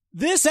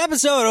This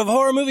episode of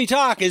Horror Movie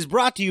Talk is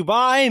brought to you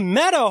by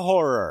Meta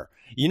Horror.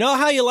 You know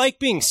how you like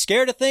being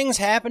scared of things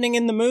happening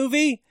in the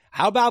movie?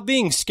 How about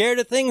being scared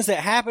of things that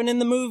happen in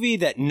the movie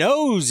that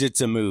knows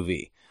it's a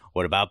movie?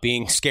 What about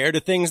being scared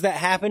of things that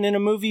happen in a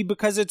movie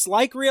because it's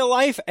like real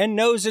life and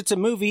knows it's a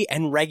movie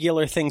and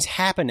regular things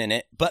happen in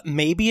it, but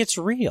maybe it's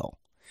real?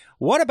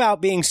 What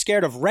about being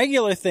scared of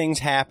regular things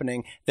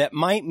happening that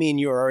might mean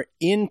you're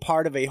in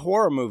part of a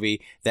horror movie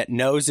that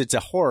knows it's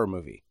a horror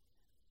movie?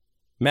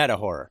 Meta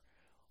Horror.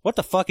 What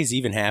the fuck is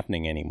even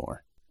happening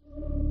anymore?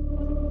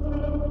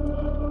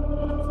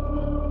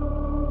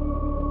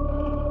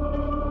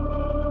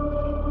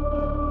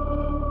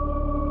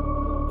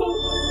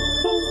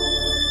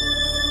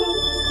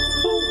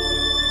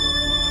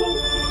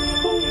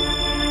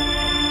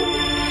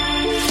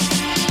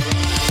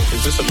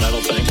 Is this a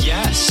metal thing?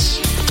 Yes.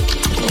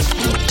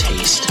 Little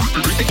taste.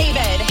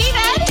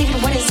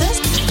 David, what is this?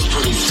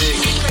 Pretty thick.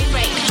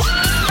 Great.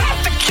 I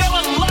have to kill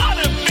a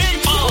lot of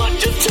people.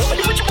 Just tell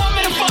me what you want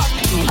me to fuck.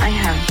 I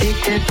have big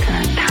tits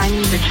and a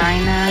tiny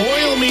vagina.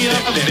 Oil me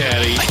up,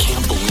 Daddy. I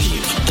can't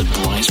believe that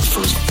Bryce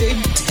prefers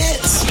big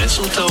tits.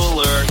 Mistletoe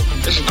alert.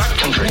 This is butt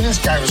country. This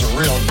guy was a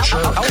real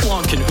jerk. How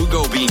long can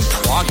Hugo being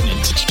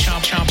pregnant?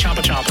 Chomp, chomp,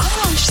 chompa, chomp.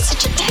 Oh, you're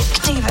such a dick,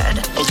 David.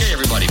 Okay,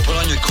 everybody, put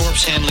on your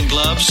corpse handling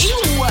gloves. Ew.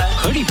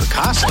 Hoodie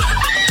Picasso.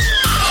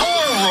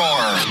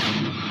 Horror.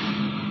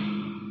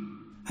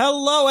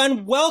 Hello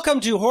and welcome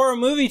to Horror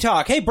Movie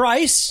Talk. Hey,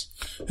 Bryce.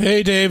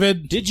 Hey,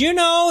 David. Did you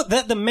know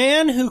that the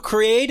man who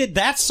created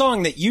that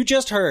song that you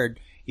just heard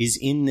is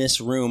in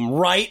this room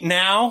right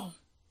now?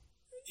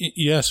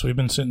 Yes, we've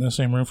been sitting in the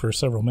same room for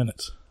several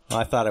minutes. Well,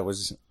 I thought you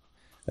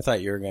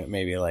were going to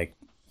maybe like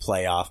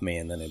play off me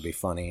and then it'd be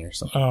funny or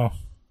something. Oh.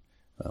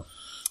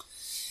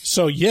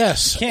 So,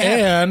 yes, Can't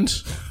have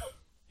and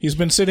he's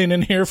been sitting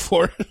in here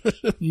for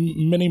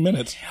many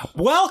minutes.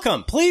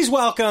 Welcome, please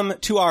welcome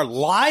to our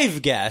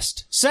live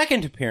guest,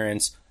 second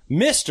appearance,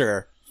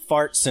 Mr.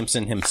 Fart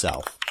Simpson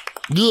himself.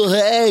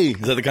 Hey, is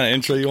that the kind of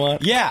intro you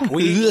want? Yeah,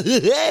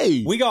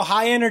 Hey, we go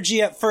high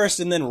energy at first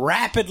and then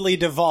rapidly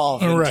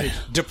devolve into Right.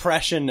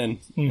 depression and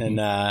you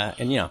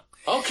know.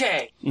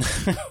 Okay.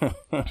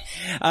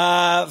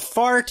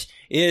 Fart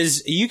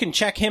is, you can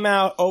check him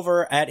out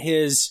over at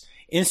his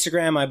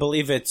Instagram. I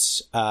believe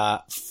it's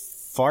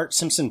Fart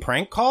Simpson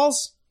Prank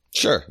Calls.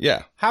 sure,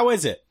 yeah. How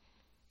is it?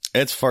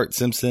 It's Fart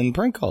Simpson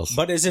prank calls.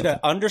 But is it an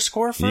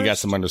underscore first? You got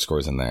some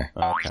underscores in there.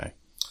 Okay.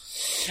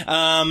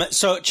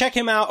 So check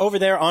him out over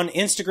there on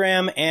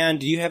Instagram. And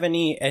do you have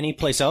any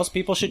place else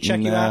people should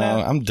check you out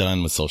at? I'm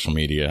done with social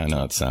media. I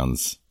know it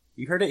sounds...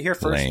 You heard it here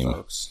first, Lame.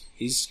 folks.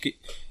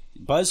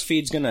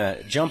 BuzzFeed's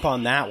gonna jump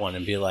on that one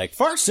and be like,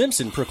 Fart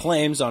Simpson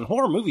proclaims on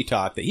Horror Movie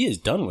Talk that he is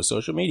done with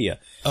social media.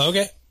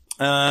 Okay.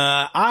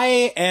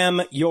 I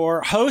am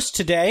your host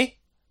today.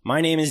 My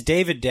name is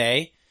David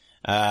Day.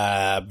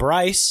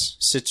 Bryce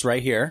sits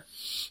right here.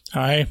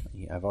 Hi.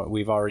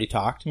 We've already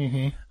talked.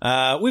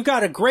 We've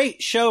got a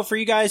great show for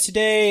you guys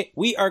today.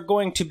 We are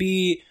going to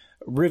be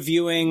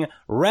reviewing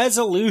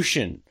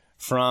Resolution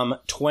from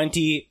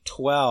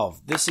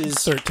 2012. This is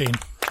 13.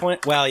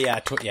 well, yeah.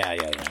 It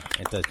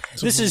does.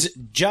 This is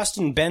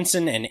Justin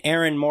Benson and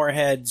Aaron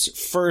Moorhead's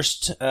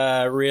first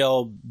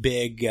real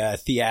big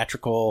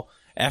theatrical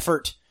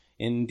effort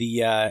in the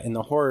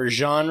horror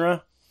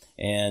genre,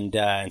 and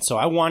so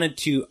I wanted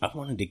to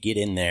get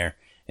in there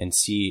and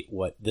see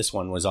what this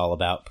one was all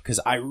about because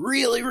I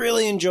really,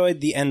 really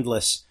enjoyed The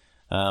Endless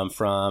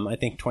from I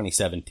think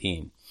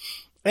 2017.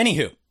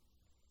 Anywho,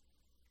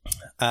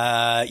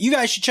 you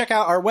guys should check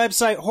out our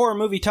website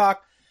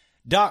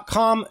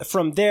horrormovietalk.com.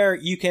 From there,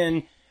 you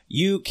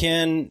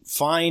can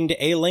find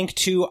a link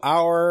to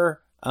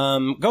our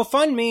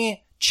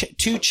GoFundMe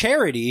to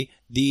charity,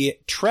 the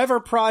Trevor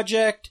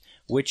Project,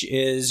 which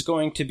is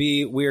going to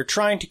be, we're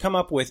trying to come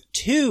up with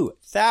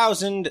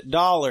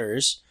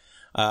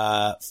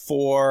 $2,000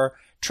 for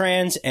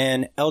trans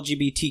and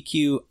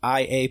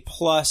LGBTQIA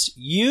plus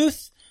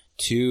youth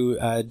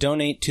to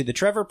donate to the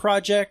Trevor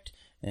Project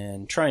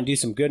and try and do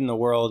some good in the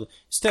world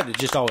instead of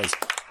just always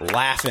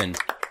laughing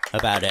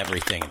about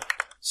everything,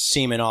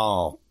 seeming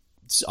all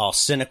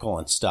cynical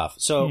and stuff.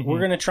 So we're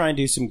going to try and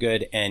do some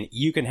good, and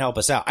you can help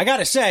us out. I got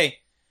to say,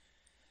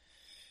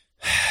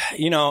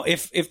 you know,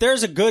 if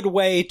there's a good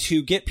way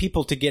to get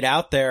people to get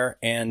out there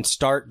and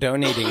start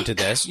donating to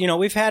this, you know,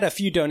 we've had a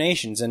few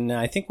donations, and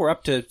I think we're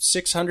up to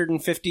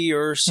 $650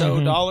 or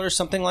so dollars,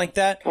 something like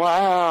that.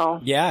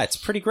 Wow. Yeah, it's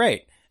pretty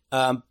great.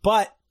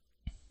 But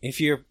if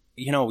you're,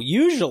 you know,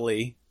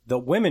 usually the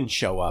women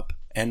show up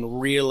and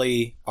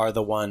really are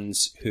the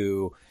ones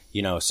who,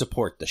 you know,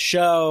 support the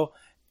show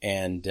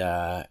and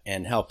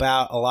help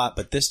out a lot.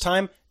 But this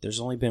time, there's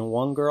only been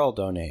one girl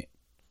donate.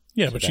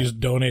 Yeah, but she's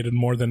donated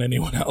more than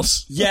anyone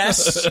else.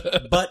 Yes,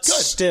 but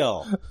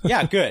still.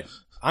 Yeah, good.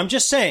 I'm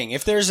just saying,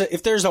 if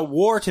there's a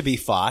war to be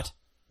fought,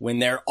 when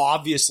there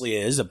obviously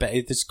is,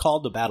 it's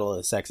called the Battle of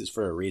the Sexes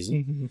for a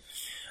reason.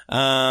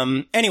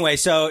 Anyway,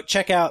 so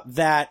check out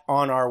that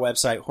on our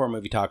website,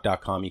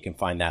 horrormovietalk.com. You can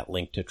find that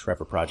link to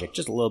Trevor Project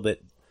just a little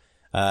bit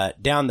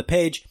down the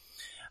page.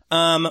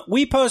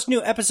 We post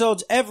new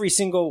episodes every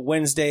single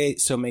Wednesday,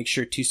 so make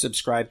sure to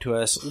subscribe to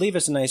us. Leave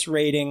us a nice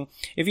rating.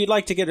 If you'd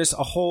like to get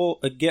a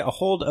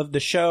hold of the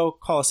show,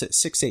 call us at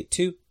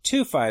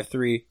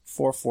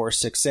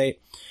 682-253-4468.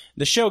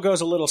 The show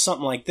goes a little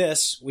something like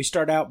this. We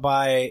start out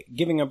by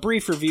giving a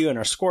brief review and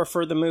our score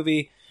for the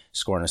movie,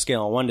 score on a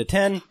scale of 1 to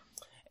 10.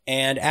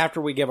 And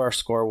after we give our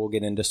score, we'll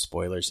get into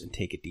spoilers and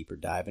take a deeper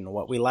dive into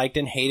what we liked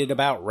and hated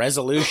about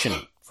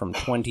Resolution from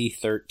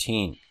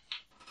 2013.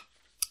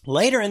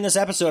 Later in this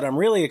episode, I'm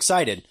really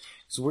excited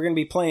because we're going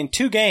to be playing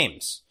 2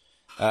 games.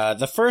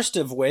 The first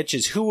of which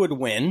is Who Would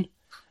Win,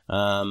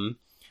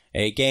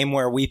 a game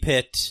where we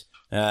pit,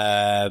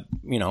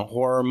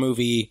 horror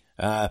movie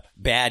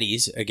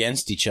baddies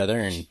against each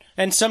other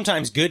and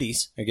sometimes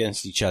goodies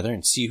against each other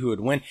and see who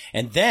would win.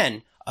 And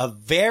then a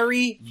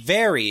very,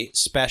 very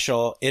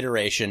special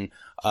iteration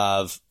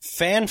of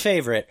fan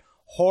favorite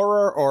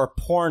horror or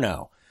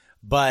porno.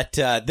 But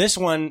this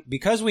one,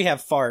 because we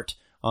have fart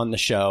on the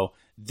show,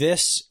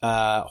 this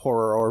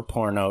horror or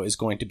porno is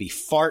going to be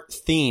fart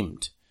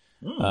themed.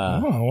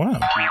 Wow.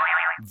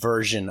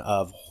 Version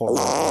of horror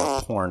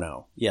or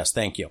porno. Yes,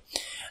 thank you.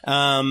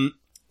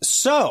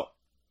 So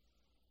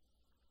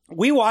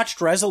we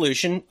watched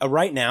Resolution.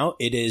 Right now,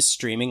 it is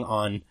streaming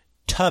on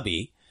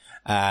Tubi,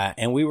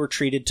 and we were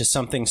treated to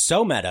something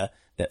so meta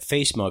that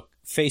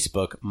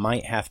Facebook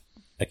might have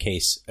a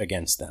case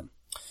against them.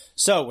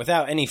 So,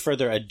 without any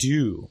further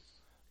ado,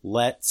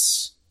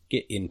 let's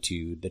get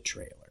into the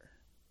trailer.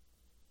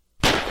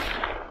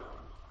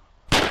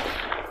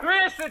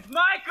 Chris, it's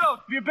Michael,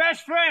 your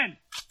best friend.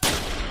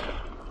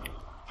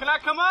 Can I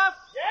come up?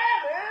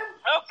 Yeah, man.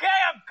 Okay,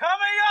 I'm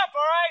coming up,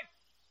 all right?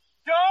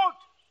 Don't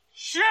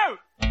shoot.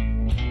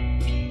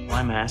 What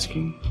I'm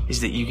asking is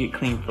that you get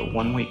clean for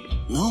 1 week.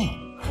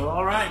 No. Well,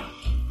 all right.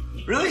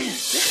 Really?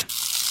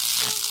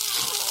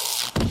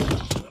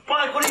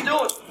 Mike, what are you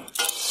doing?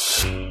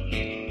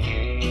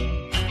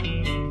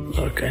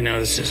 Look, I know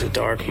this is a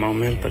dark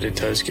moment, but it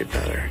does get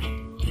better.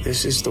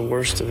 This is the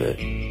worst of it,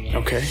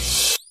 okay?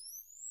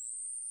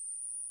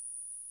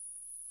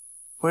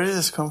 Where did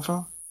this come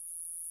from?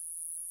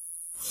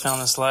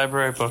 Found this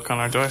library book on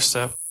our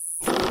doorstep.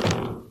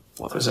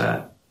 What was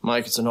that?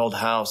 Mike, it's an old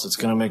house. It's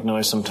gonna make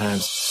noise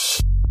sometimes.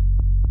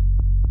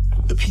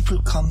 The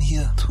people come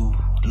here to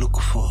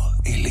look for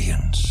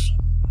aliens.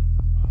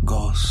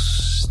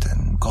 Ghosts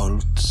and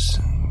cults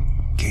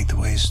and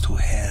gateways to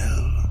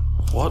hell.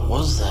 What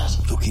was that?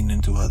 Looking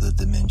into other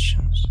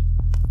dimensions.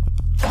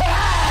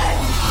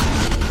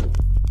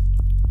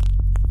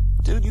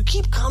 Dude, you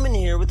keep coming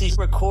here with these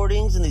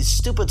recordings and these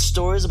stupid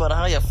stories about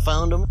how you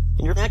found them,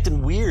 and you're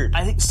acting weird.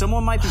 I think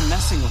someone might be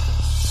messing with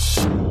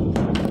us.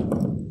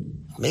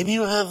 Maybe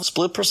you have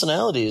split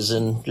personalities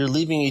and you're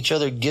leaving each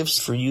other gifts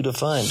for you to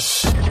find. Did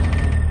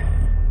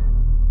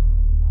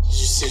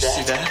you see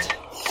that?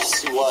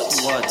 See what?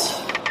 What?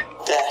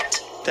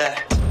 That.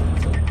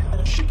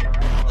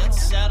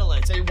 That's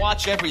satellites. They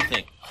watch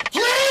everything.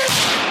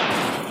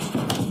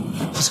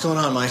 What's going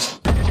on, Mike?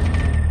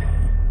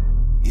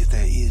 If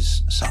there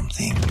is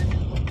something,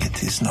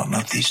 it is none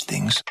of these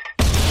things.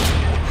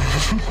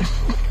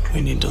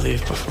 We need to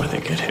leave before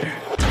they get here.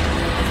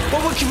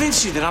 What would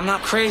convince you that I'm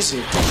not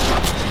crazy?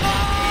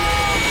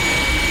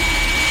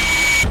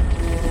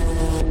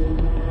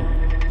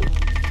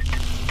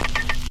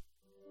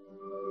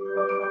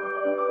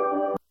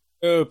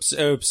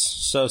 Oops.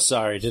 So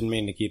sorry. Didn't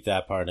mean to keep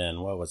that part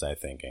in. What was I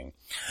thinking?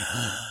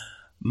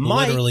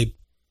 Literally.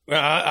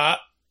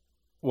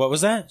 What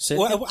was that? Say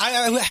Well,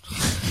 I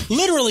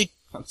literally.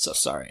 I'm so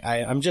sorry.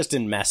 I'm just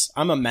in mess.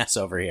 I'm a mess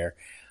over here.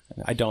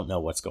 I don't know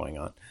what's going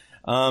on.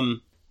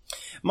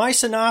 My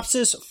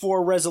synopsis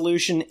for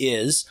Resolution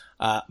is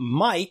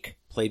Mike,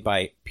 played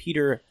by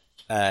Peter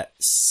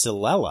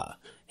Silella,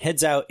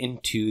 heads out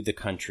into the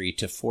country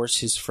to force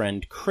his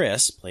friend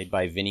Chris, played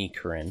by Vinnie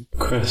Curran,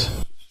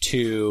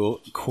 to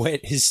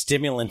quit his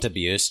stimulant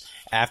abuse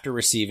after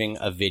receiving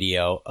a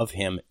video of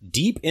him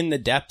deep in the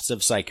depths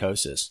of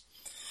psychosis.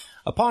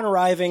 Upon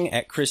arriving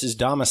at Chris's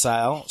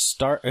domicile,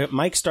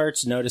 Mike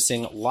starts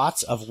noticing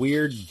lots of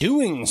weird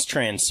doings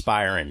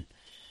transpiring.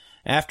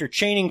 After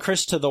chaining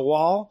Chris to the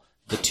wall,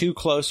 the two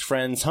close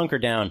friends hunker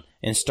down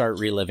and start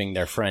reliving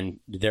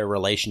their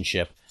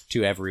relationship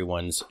to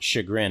everyone's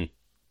chagrin.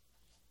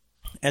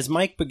 As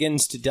Mike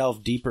begins to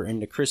delve deeper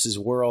into Chris's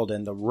world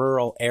and the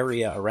rural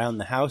area around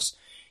the house,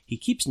 he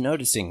keeps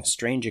noticing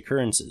strange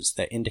occurrences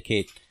that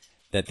indicate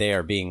that they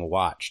are being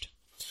watched.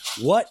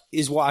 What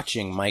is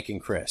watching Mike and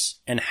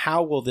Chris, and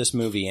how will this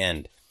movie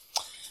end?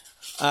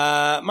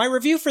 My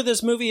review for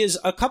this movie is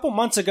a couple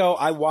months ago,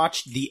 I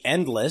watched The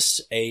Endless,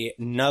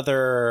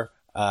 another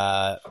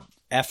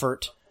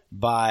effort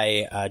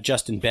by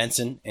Justin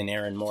Benson and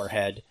Aaron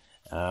Moorhead,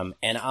 and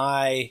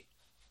I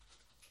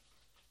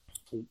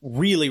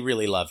really,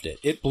 really loved it.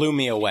 It blew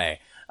me away.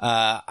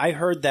 I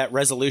heard that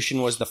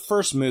Resolution was the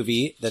first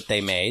movie that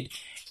they made,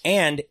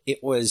 and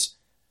it was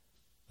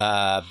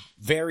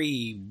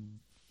very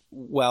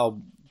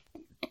well,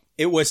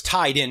 it was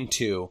tied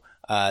into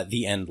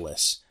The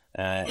Endless.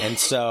 And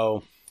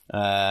so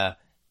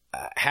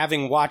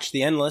having watched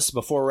The Endless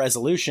before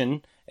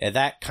Resolution,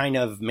 that kind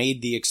of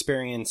made the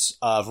experience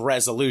of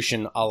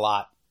Resolution a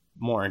lot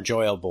more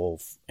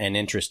enjoyable and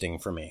interesting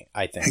for me,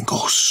 I think. A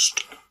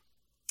ghost.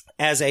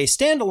 As a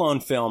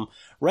standalone film,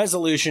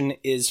 Resolution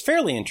is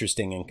fairly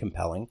interesting and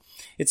compelling.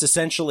 It's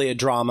essentially a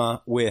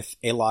drama with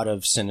a lot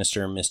of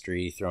sinister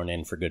mystery thrown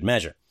in for good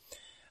measure.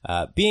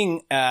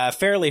 Being a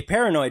fairly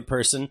paranoid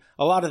person,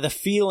 a lot of the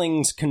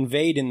feelings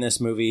conveyed in this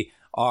movie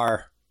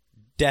are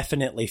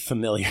definitely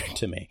familiar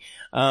to me.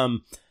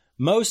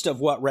 Most of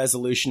what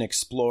Resolution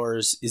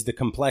explores is the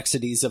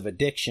complexities of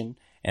addiction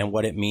and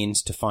what it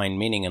means to find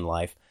meaning in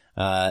life.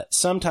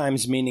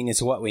 Sometimes meaning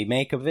is what we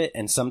make of it,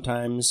 and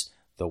sometimes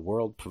the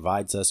world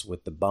provides us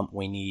with the bump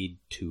we need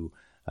to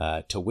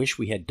wish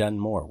we had done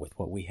more with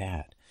what we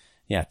had.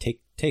 Yeah,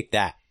 take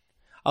that.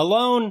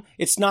 Alone,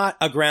 it's not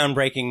a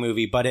groundbreaking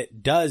movie, but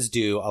it does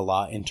do a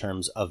lot in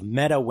terms of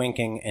meta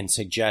winking and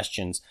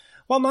suggestions.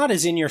 While not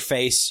as in your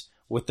face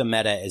with the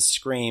meta as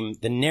Scream,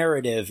 the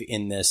narrative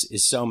in this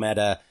is so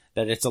meta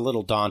that it's a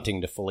little daunting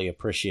to fully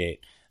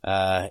appreciate.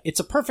 It's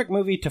a perfect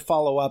movie to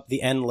follow up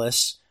The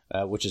Endless,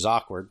 which is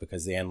awkward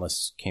because The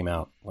Endless came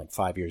out like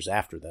 5 years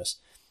after this.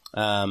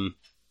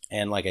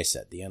 And like I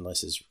said, The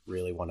Endless is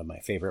really one of my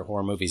favorite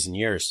horror movies in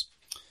years.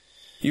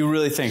 You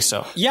really think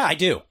so? Yeah, I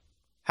do.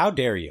 How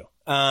dare you?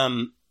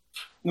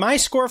 My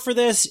score for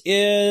this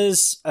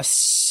is a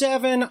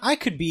 7. I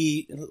could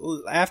be,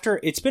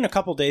 after it's been a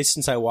couple days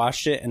since I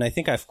watched it, and I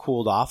think I've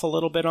cooled off a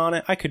little bit on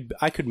it. I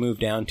could move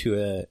down to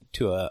a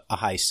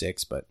high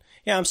 6, but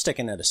yeah, I'm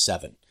sticking at a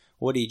 7.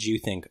 What did you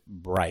think,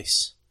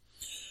 Bryce?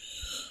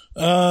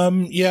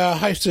 Yeah,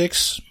 high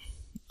 6.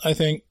 I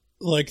think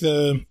like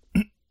the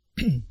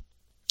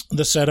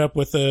the setup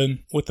with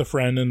the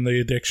friend and the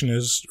addiction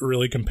is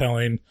really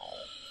compelling.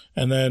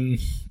 And then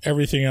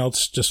everything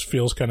else just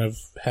feels kind of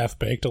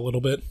half-baked a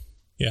little bit.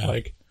 Yeah.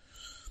 Like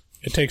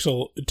it takes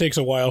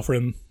a while for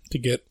him to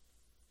get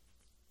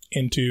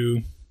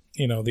into,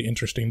 the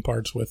interesting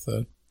parts with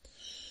the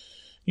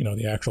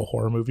actual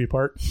horror movie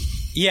part.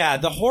 Yeah,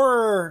 the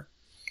horror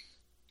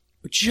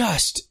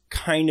just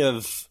kind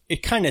of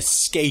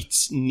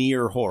skates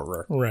near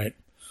horror. Right.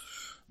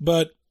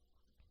 But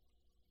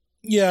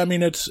yeah, I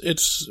mean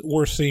it's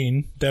worth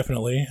seeing,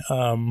 definitely.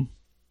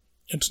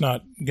 It's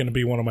not going to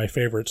be one of my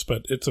favorites,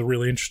 but it's a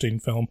really interesting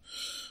film.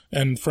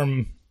 And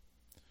from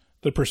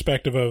the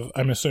perspective of,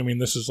 I'm assuming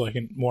this is like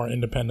a more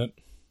independently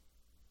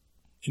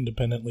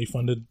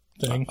funded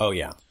thing. Oh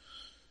yeah.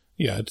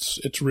 Yeah, it's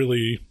a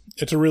really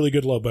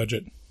good low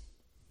budget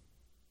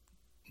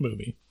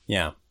movie.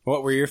 Yeah.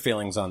 What were your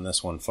feelings on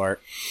this one, Fart?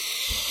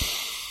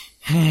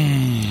 Not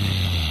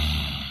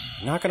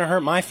going to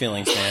hurt my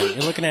feelings, man.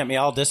 You're looking at me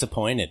all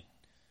disappointed.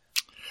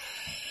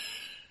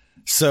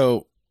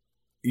 So,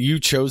 you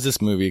chose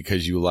this movie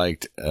because you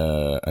liked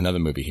another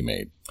movie he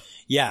made.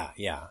 Yeah.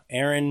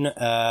 Aaron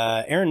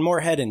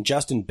Moorhead and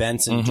Justin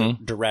Benson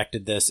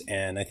directed this,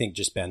 and I think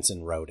just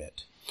Benson wrote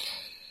it.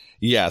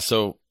 Yeah,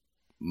 so...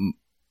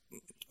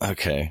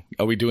 Okay.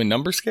 Are we doing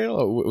number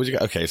scale?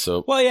 Okay,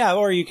 so... Well, yeah,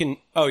 or you can...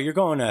 Oh, you're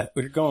going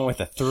with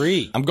a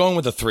 3. I'm going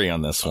with a 3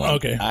 on this one.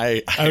 Okay.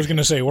 I was going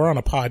to say, we're on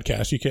a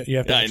podcast. You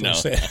have to actually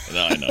say it.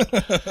 I know.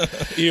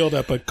 You held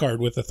up a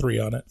card with a 3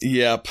 on it.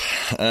 Yep.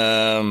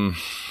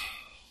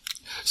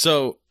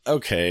 So,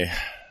 okay.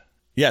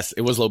 Yes,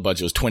 it was low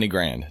budget. It was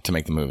 $20,000 to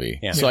make the movie.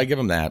 Yeah. So I give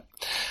him that.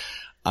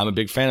 I'm a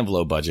big fan of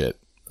low budget.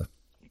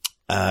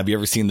 Have you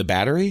ever seen The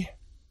Battery?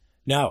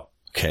 No.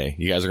 Okay.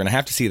 You guys are going to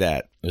have to see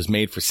that. It was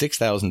made for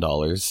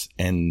 $6,000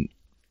 and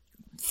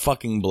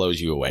fucking blows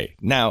you away.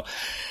 Now,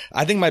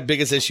 I think my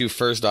biggest issue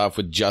first off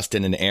with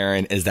Justin and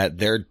Aaron is that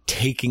they're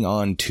taking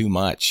on too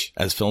much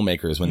as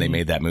filmmakers when they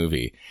made that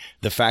movie.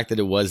 The fact that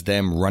it was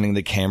them running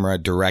the camera,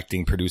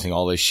 directing, producing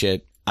all this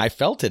shit, I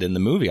felt it in the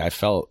movie. I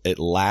felt it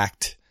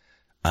lacked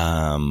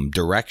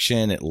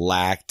direction. It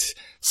lacked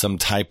some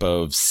type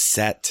of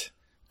set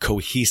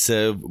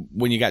cohesive.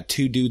 When you got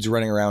two dudes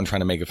running around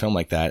trying to make a film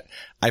like that,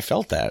 I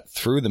felt that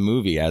through the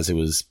movie as it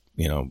was,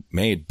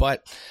 made.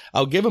 But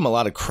I'll give him a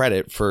lot of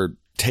credit for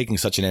taking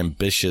such an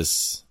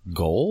ambitious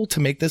goal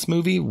to make this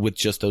movie with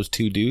just those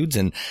two dudes.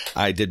 And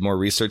I did more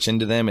research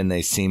into them, and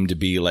they seem to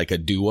be like a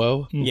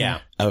duo.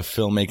 Yeah. A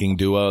filmmaking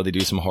duo. They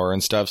do some horror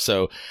and stuff.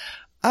 So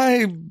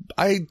I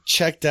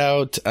checked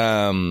out,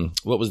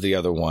 what was the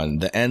other one?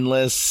 The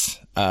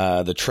Endless,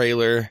 the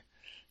trailer.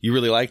 You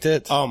really liked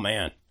it? Oh,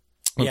 man.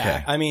 Okay.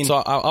 Yeah, I mean... So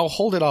I'll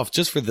hold it off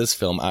just for this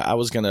film. I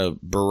was going to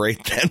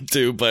berate them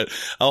too, but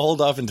I'll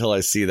hold off until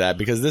I see that,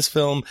 because this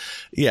film,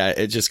 yeah,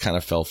 it just kind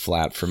of fell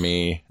flat for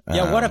me.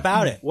 Yeah, what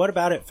about it? What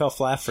about it fell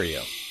flat for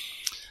you?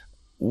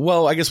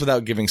 Well, I guess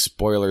without giving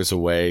spoilers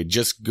away,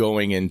 just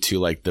going into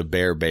like the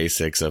bare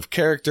basics of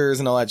characters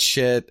and all that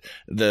shit,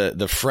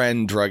 the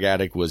friend drug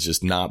addict was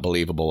just not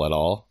believable at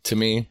all to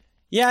me.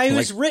 Yeah, it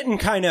was written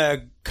kind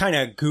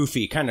of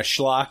goofy, kind of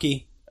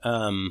schlocky.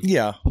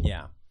 Yeah.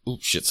 Yeah.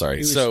 Oops, shit,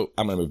 sorry. So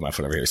I'm going to move my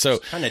foot over here. So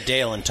kind of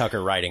Dale and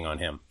Tucker writing on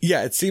him.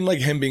 Yeah, it seemed like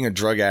him being a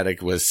drug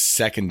addict was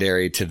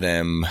secondary to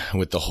them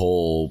with the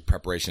whole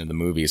preparation of the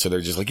movie. So they're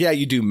just like, yeah,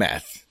 you do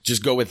meth.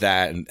 Just go with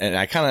that. And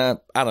I kind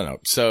of, I don't know.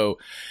 So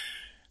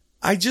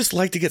I just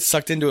like to get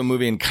sucked into a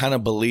movie and kind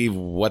of believe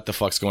what the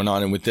fuck's going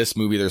on. And with this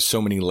movie, there's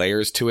so many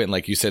layers to it. And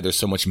like you said, there's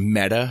so much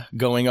meta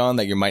going on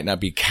that you might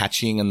not be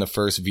catching in the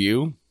first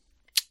view.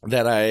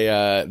 That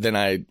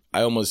I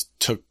almost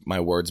took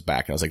my words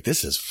back and I was like,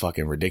 this is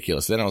fucking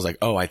ridiculous. Then I was like,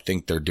 oh, I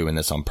think they're doing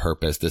this on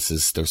purpose.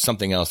 There's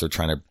something else they're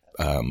trying to,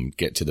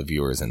 get to the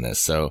viewers in this.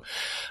 So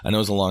I know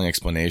it's a long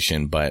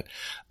explanation, but,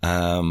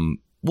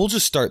 we'll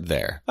just start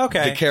there.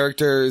 Okay. The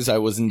characters I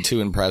wasn't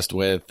too impressed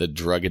with, the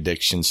drug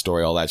addiction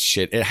story, all that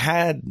shit. It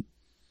had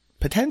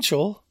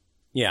potential.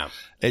 Yeah.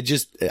 I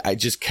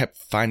just kept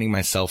finding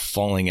myself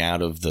falling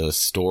out of the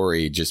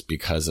story just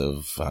because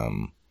of,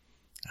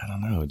 I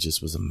don't know. It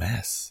just was a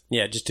mess.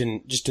 Yeah, it just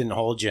didn't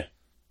hold you.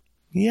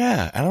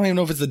 Yeah, I don't even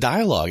know if it's the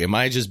dialogue. It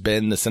might have just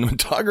been the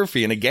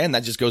cinematography. And again,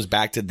 that just goes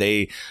back to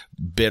they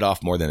bit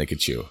off more than they could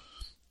chew.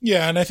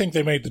 Yeah, and I think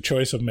they made the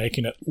choice of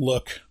making it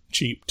look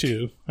cheap,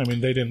 too. I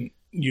mean, they didn't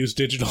use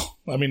digital.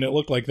 I mean, it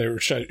looked like they were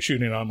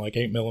shooting on like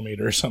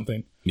 8mm or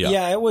something.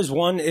 Yeah, it was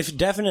one. It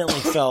definitely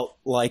felt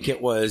like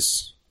it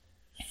was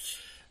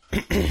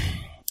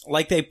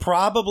like they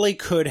probably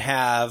could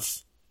have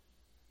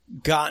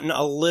gotten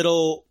a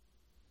little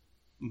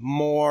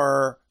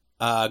more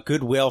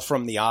goodwill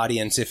from the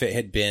audience if it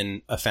had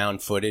been a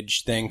found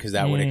footage thing, because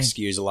that would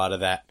excuse a lot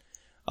of that.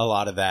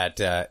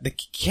 The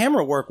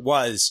camera work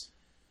was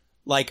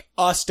like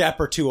a step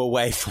or two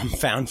away from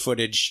found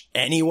footage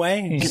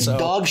anyway. It's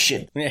dog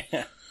shit.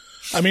 Yeah.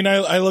 I mean,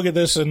 I look at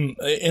this in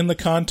the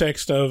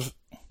context of,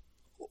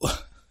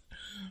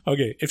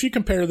 okay, if you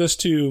compare this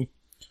to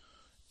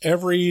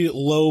every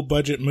low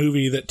budget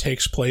movie that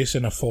takes place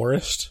in a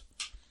forest,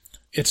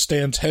 it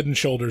stands head and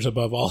shoulders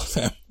above all of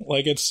them.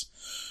 Like, it's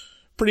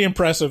pretty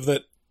impressive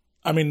that,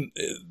 I mean,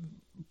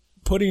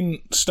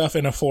 putting stuff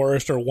in a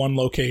forest or one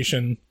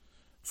location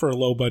for a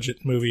low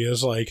budget movie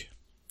is like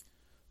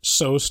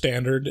so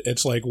standard.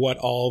 It's like what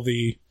all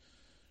the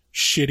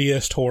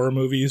shittiest horror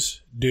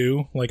movies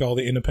do, like all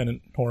the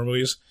independent horror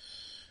movies.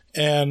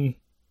 And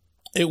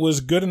it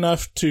was good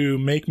enough to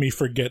make me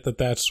forget that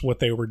that's what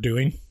they were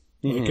doing.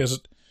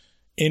 Because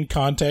in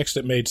context,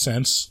 it made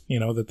sense, you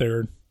know,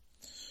 that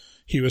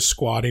he was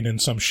squatting in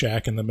some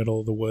shack in the middle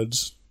of the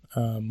woods.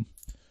 I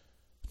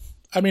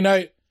mean,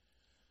 I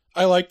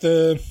like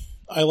the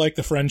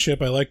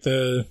friendship. I like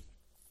the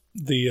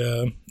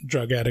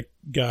drug addict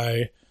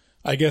guy.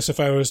 I guess if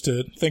I was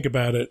to think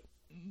about it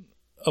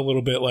a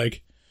little bit,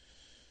 like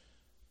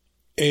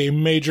a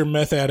major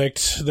meth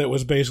addict that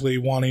was basically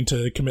wanting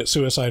to commit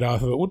suicide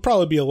off of it would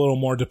probably be a little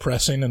more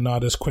depressing and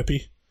not as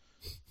quippy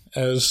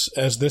as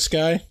this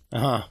guy.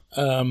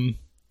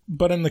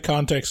 But in the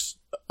context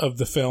of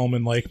the film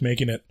and like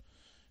making it,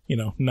 you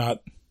know,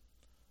 not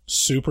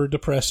super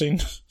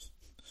depressing,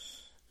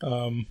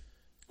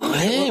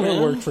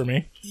 it worked for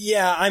me.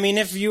 Yeah, I mean,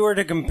 if you were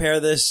to compare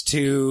this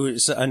to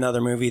another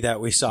movie that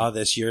we saw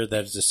this year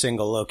that's a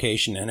single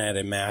location and had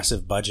a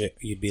massive budget,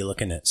 you'd be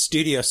looking at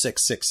Studio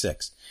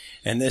 666.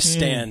 And this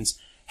stands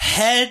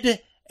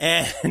head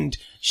and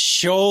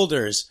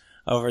shoulders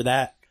over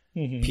that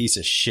piece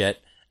of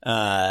shit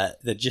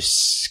that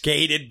just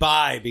skated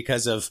by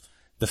because of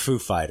the Foo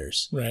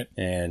Fighters. Right.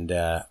 And,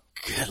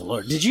 good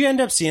Lord. Did you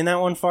end up seeing that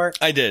one, Fart?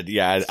 I did.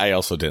 Yeah, I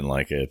also didn't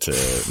like it.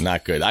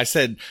 Not good. I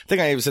think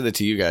I even said that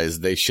to you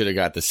guys. They should have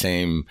got the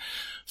same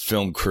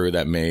film crew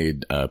that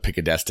made Pick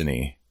a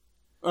Destiny.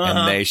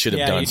 And they should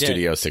have done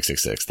Studio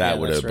 666. That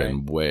would have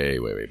been way,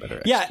 way, way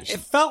better. Yeah,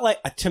 it felt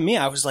like, to me,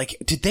 I was like,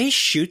 did they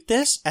shoot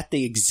this at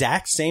the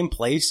exact same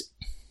place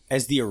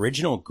as the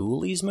original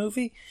Ghoulies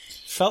movie?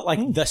 Felt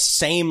like the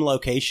same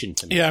location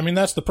to me. Yeah, I mean,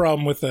 that's the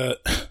problem with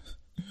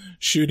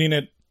shooting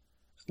it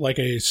like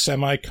a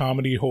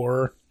semi-comedy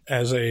horror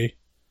as a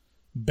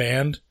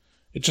band.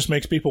 It just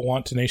makes people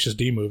want Tenacious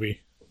D movie.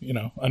 You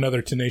know,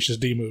 another Tenacious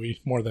D movie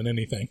more than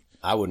anything.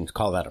 I wouldn't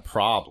call that a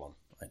problem.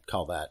 I'd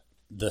call that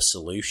the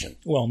solution.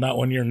 Well, not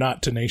when you're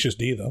not Tenacious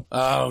D, though.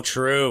 Oh,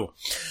 true.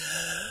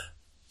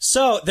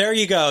 So, there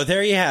you go.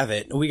 There you have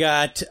it. We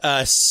got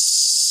a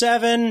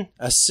 7,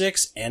 a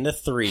 6, and a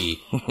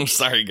 3.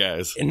 Sorry,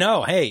 guys.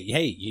 No,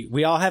 hey,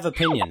 we all have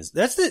opinions.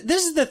 This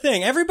is the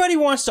thing. Everybody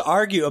wants to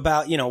argue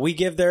about, you know, we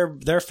give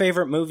their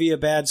favorite movie a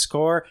bad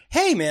score.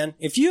 Hey, man,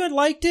 if you had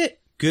liked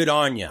it, good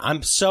on you.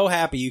 I'm so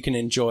happy you can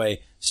enjoy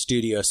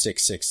Studio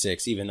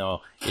 666, even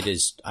though it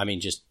is, I mean,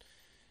 just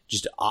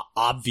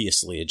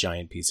obviously a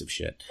giant piece of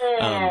shit.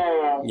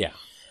 Yeah.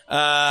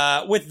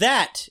 With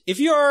that,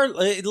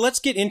 let's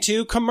get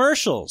into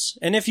commercials.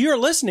 And if you're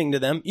listening to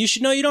them, you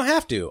should know you don't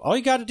have to. All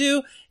you got to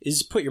do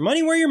is put your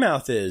money where your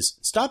mouth is.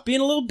 Stop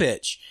being a little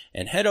bitch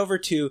and head over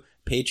to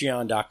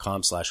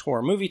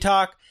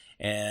patreon.com/horrormovietalk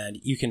and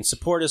you can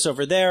support us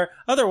over there.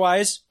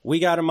 Otherwise, we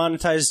got to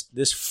monetize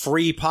this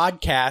free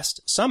podcast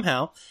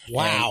somehow.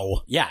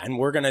 Wow. And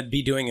we're going to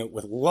be doing it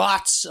with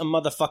lots of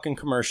motherfucking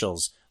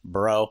commercials,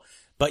 bro.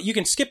 But you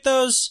can skip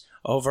those,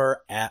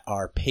 over at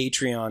our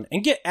Patreon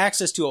and get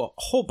access to a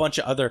whole bunch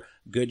of other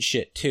good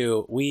shit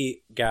too.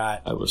 We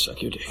got... I will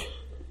suck your dick.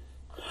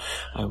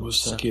 I will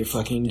suck your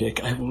fucking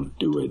dick. I will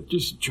do it.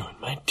 Just join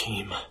my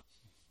team.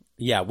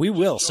 Yeah, we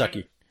will suck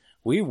you.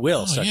 We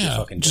will suck your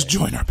fucking dick. Just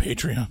join our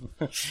Patreon.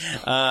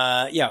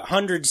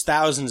 Hundreds,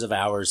 thousands of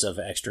hours of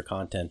extra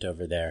content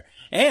over there.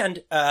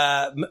 And,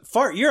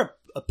 Fart, you're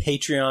a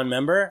Patreon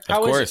member.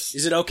 How of course.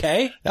 Is it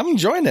okay? I'm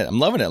enjoying it. I'm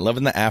loving it.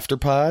 Loving the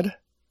afterpod.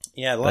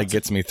 Yeah. That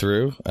gets me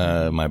through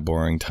my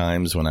boring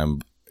times when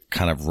I'm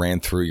kind of ran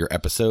through your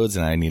episodes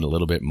and I need a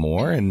little bit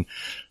more. And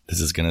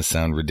this is going to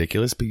sound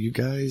ridiculous, but you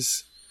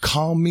guys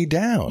calm me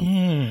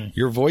down.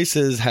 Your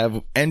voices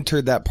have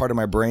entered that part of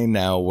my brain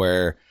now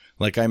where,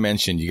 like I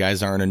mentioned, you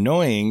guys aren't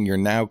annoying. You're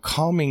now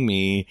calming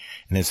me.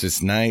 And it's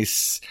this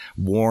nice,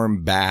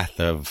 warm bath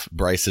of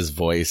Bryce's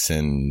voice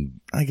and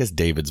I guess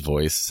David's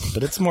voice,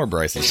 but it's more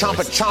Bryce's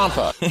voice.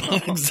 Champa.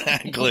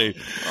 Exactly.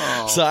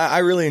 So I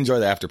really enjoy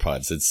the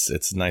afterpods.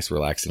 It's nice,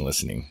 relaxing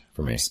listening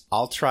for me.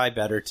 I'll try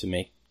better to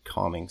make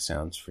calming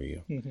sounds for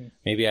you.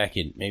 Maybe I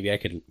could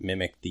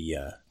mimic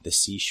the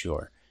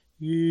seashore.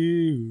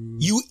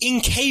 You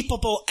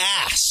incapable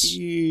ass.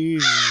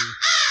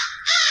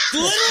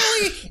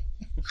 Literally.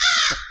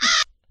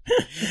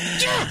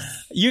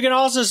 You can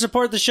also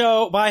support the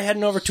show by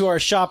heading over to our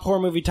shop,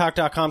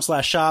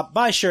 horrormovietalk.com/shop.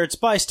 Buy shirts,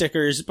 buy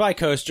stickers, buy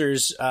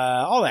coasters,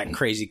 all that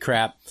crazy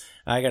crap.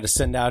 I got to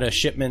send out a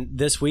shipment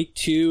this week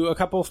to a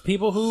couple of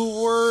people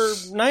who were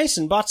nice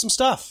and bought some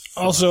stuff.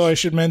 Also, I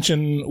should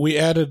mention we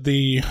added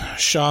the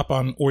shop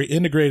we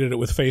integrated it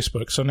with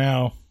Facebook. So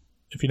now,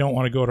 if you don't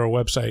want to go to our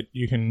website,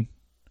 you can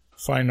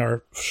find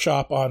our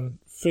shop on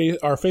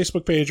our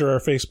Facebook page or our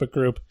Facebook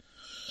group.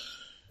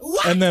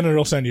 What? And then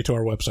it'll send you to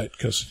our website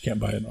because you can't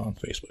buy it on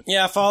Facebook.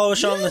 Yeah, follow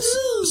us on the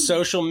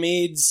social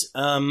medias.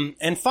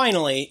 And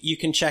finally, you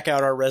can check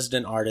out our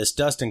resident artist,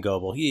 Dustin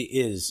Goebel. He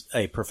is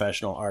a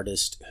professional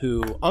artist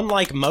who,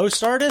 unlike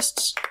most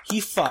artists, he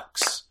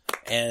fucks.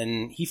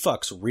 And he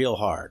fucks real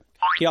hard.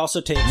 He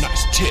also takes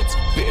Nice tits,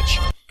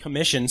 bitch.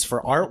 commissions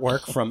for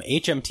artwork from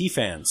HMT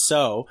fans.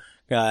 So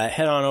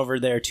head on over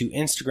there to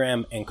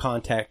Instagram and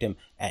contact him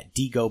at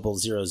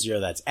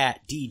dgoebel00. That's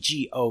at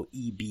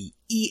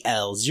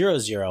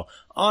DGOEBEL00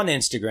 on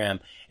Instagram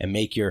and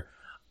make your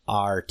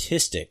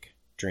artistic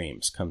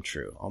dreams come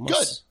true.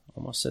 Almost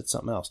said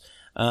something else.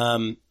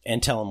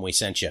 And tell him we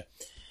sent you.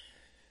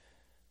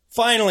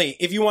 Finally,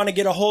 if you want to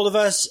get a hold of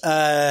us,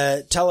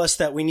 tell us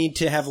that we need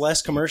to have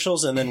less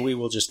commercials and then we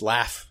will just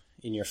laugh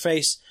in your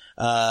face.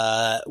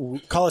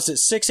 Call us at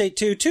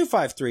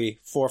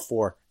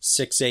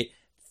 682-253-4468.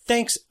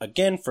 Thanks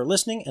again for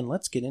listening, and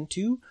let's get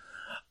into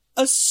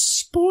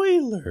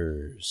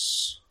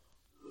spoilers.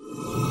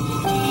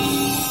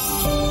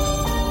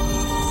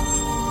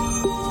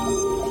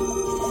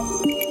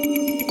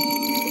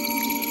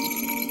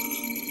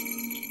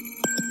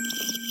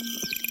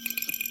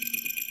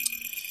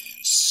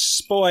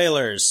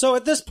 Spoilers. So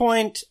at this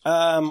point,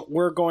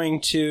 we're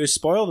going to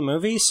spoil the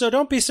movie, so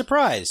don't be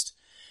surprised.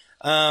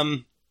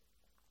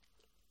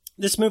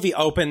 This movie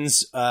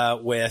opens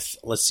with,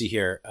 let's see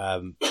here,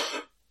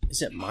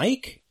 is it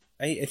Mike?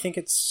 I think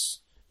it's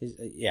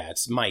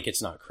Mike.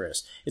 It's not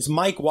Chris. It's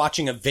Mike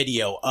watching a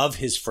video of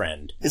his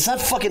friend. It's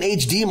not fucking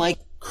HD, Mike.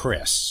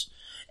 Chris.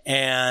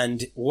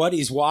 And what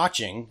he's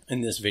watching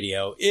in this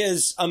video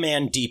is a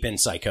man deep in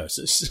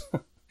psychosis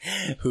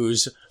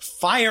who's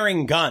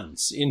firing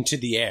guns into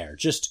the air.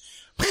 Just...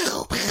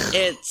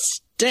 It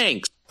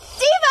stinks.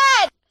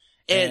 Steven!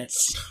 It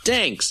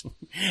stinks.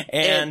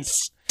 And it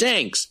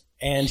stinks.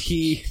 And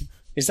he...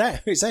 Is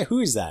that who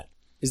is that?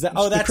 Is that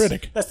the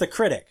critic. That's the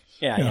critic.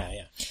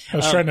 Yeah. I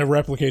was trying to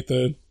replicate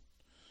the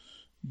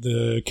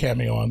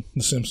cameo on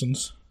The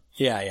Simpsons.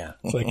 Yeah.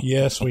 It's like,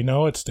 yes, we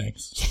know it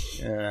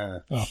stinks.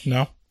 No.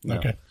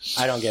 Okay.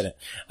 I don't get it.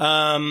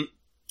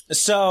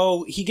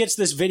 So he gets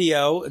this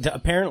video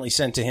apparently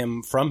sent to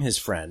him from his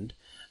friend,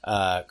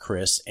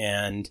 Chris,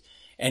 and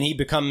he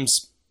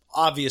becomes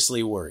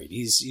obviously worried.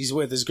 He's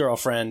with his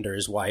girlfriend or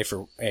his wife,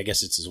 or I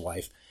guess it's his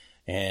wife,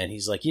 and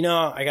he's like,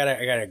 I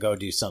gotta go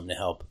do something to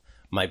help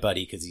my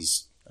buddy because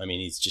he's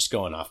just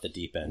going off the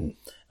deep end.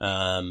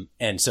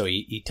 And so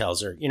he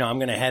tells her, I'm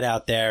going to head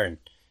out there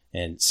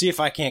and see if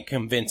I can't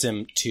convince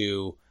him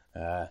to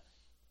go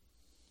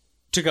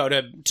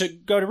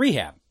to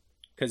rehab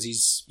because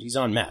he's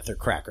on meth or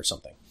crack or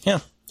something.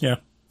 Yeah.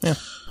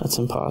 That's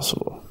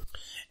impossible.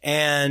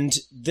 And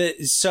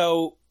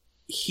so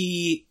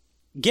he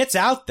gets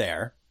out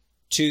there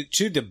to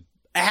the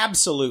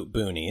absolute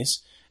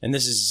boonies. And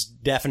this is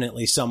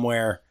definitely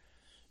somewhere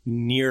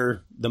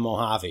near the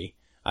Mojave.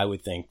 I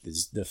would think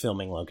the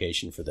filming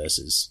location for this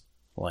is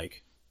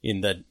like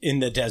in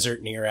the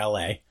desert near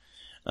LA.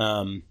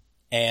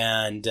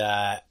 And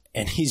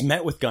he's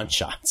met with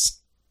gunshots.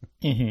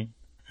 Mm-hmm.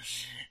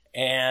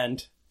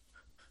 And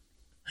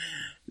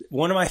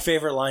one of my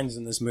favorite lines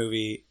in this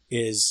movie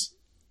is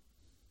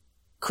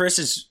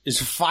Chris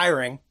is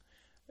firing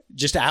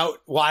just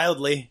out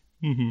wildly.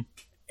 Mm-hmm.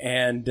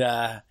 And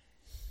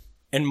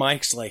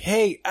Mike's like,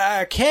 hey,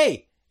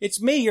 Kay,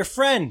 it's me, your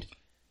friend.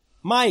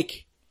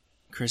 Mike.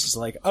 Chris is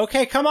like,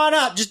 okay, come on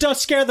up. Just don't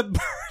scare the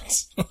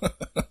birds.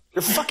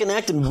 You're fucking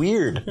acting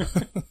weird.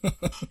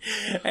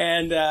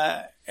 and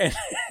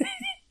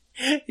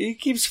he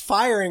keeps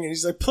firing, and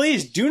he's like,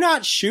 please do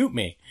not shoot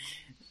me.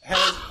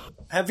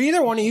 Have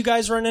either one of you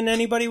guys run into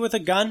anybody with a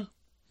gun?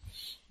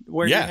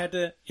 Where you had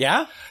to...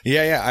 Yeah?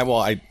 Yeah.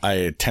 I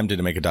attempted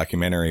to make a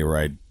documentary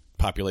where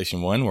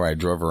Population 1, where I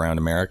drove around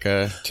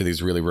America to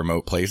these really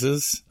remote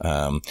places.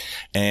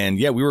 And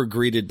yeah, we were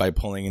greeted by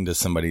pulling into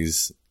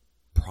somebody's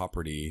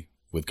property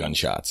with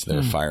gunshots. They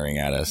were firing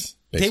at us.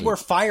 Basically. They were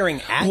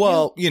firing at you?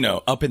 Well,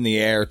 up in the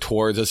air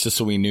towards us just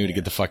so we knew to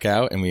get the fuck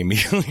out. And we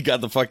immediately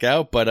got the fuck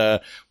out.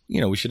 But,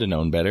 we should have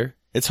known better.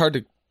 It's hard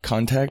to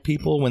contact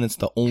people when it's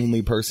the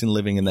only person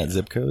living in that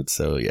zip code.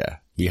 So yeah,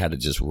 we had to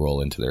just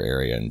roll into their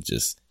area and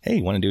just, hey,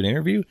 you want to do an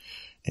interview?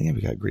 And yeah,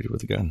 we got greeted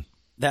with a gun.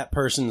 That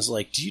person's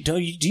like, do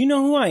you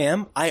know who I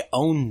am? I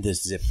own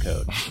this zip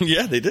code.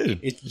 Yeah, they do.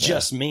 It's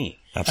just me.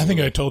 Absolutely. I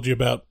think I told you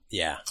about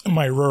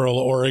my rural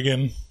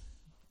Oregon,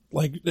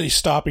 like they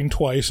stopping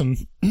twice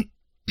and on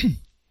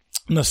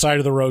the side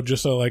of the road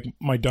just so like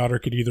my daughter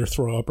could either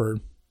throw up or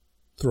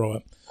throw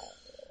up.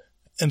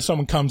 And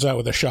someone comes out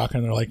with a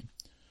shotgun and they're like,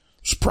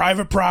 it's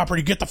private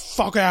property, get the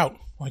fuck out.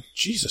 I'm like,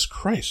 Jesus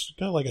Christ,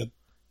 you got like a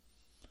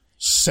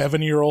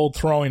 7-year-old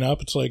throwing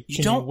up. It's like,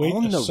 you don't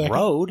own the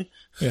road.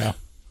 Yeah.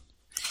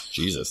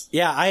 Jesus.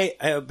 Yeah,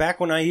 I back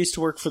when I used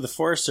to work for the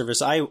Forest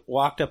Service, I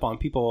walked up on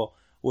people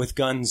with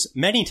guns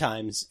many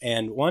times,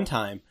 and one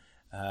time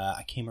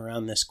I came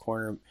around this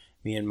corner.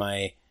 Me and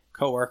my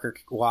coworker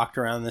walked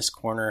around this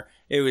corner.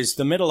 It was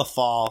the middle of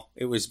fall.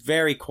 It was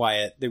very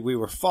quiet. We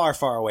were far,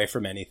 far away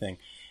from anything,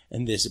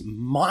 and this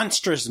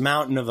monstrous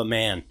mountain of a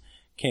man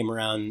came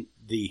around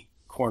the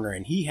corner,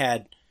 and he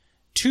had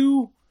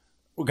 2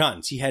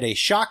 guns. He had a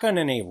shotgun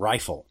and a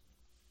rifle.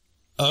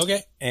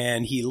 Okay.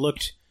 And he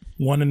looked...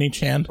 One in each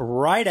hand?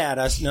 Right at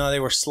us. No, they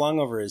were slung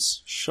over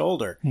his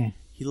shoulder.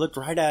 He looked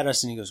right at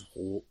us and he goes,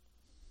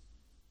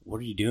 what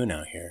are you doing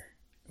out here?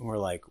 And we're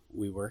like,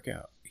 we work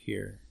out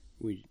here.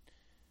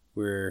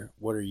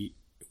 What are you?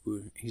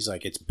 He's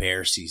like, it's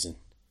bear season.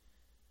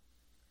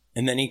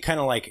 And then he kind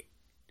of like...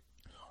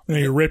 And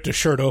he ripped his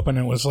shirt open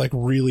and it was like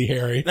really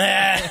hairy.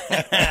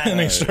 And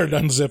he started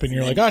unzipping.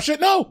 You're like, oh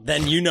shit, no!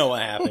 Then you know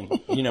what happened.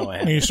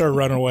 And you start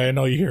running away and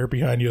all you hear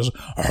behind you is...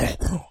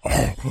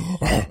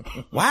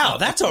 Wow,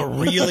 that's a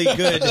really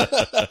good...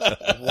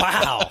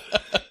 Wow.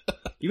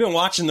 You've been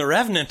watching The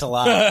Revenant a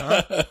lot,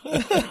 huh?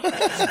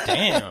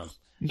 Damn.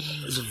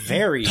 It's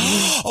very...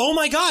 Oh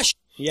my gosh!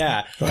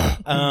 Yeah.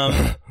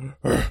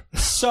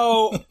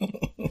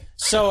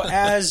 So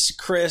as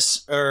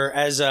Chris, or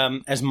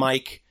as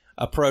Mike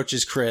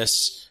approaches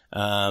Chris,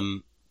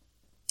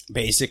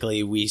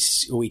 basically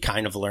we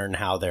kind of learn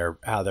how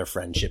their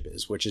friendship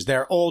is, which is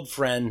they're old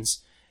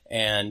friends,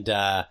 and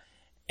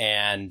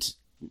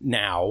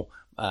now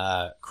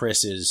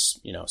Chris is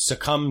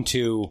succumbed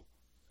to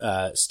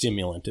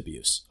stimulant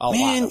abuse.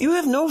 Man, you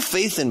have no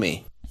faith in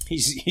me. He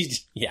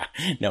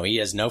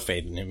has no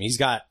faith in him. He's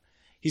got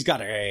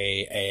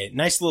a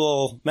nice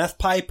little meth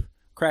pipe,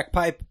 crack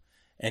pipe,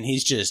 and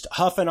he's just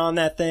huffing on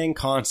that thing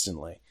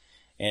constantly.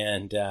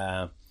 And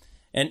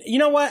you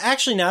know what?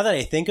 Actually, now that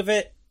I think of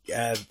it,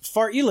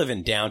 Fart, you live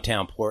in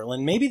downtown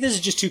Portland. Maybe this is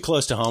just too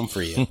close to home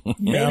for you.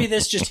 Maybe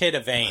this just hit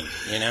a vein,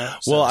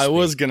 Well, I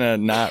was going to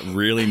not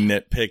really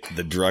nitpick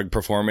the drug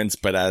performance,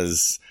 but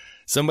as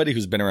somebody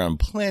who's been around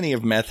plenty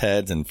of meth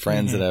heads and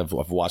friends that I've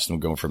watched them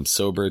go from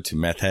sober to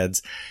meth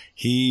heads,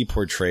 he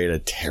portrayed a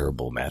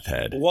terrible meth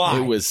head. Why?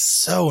 It was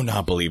so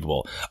not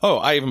believable. Oh,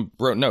 I even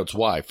wrote notes.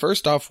 Why?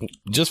 First off,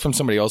 just from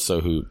somebody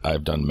also who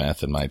I've done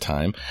meth in my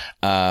time,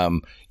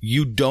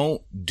 you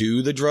don't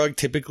do the drug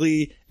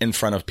typically in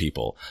front of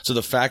people. So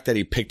the fact that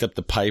he picked up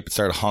the pipe and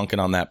started honking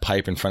on that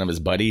pipe in front of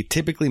his buddy,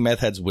 typically meth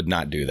heads would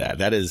not do that.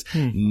 That is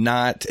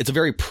not, it's a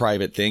very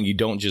private thing. You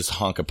don't just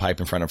honk a pipe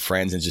in front of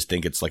friends and just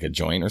think it's like a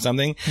joint or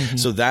something.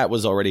 So that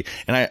was already,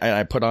 and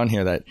I put on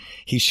here that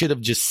he should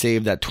have just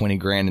saved that 20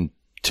 grand and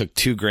took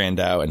 $2,000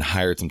 out and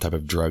hired some type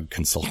of drug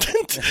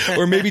consultant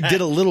or maybe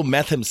did a little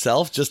meth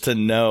himself just to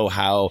know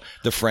how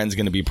the friend's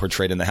going to be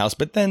portrayed in the house.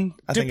 But then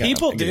I think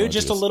people do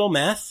just a little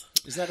meth?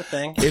 Is that a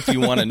thing? If you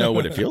want to know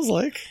what it feels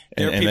like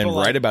and then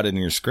write about it in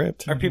your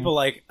script. Are people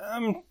like,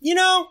 I'm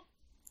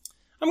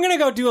going to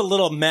go do a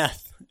little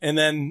meth and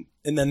then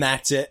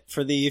that's it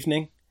for the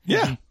evening?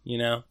 Yeah.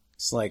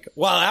 It's like,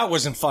 well, that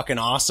wasn't fucking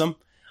awesome.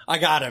 I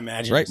got to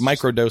imagine. Right.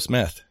 Microdose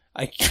meth.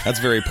 That's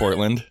very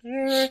Portland.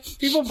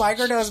 People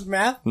microdose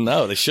meth?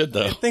 No, they should,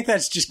 though. I think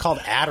that's just called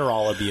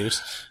Adderall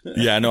abuse.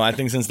 Yeah, no, I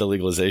think since the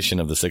legalization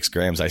of the 6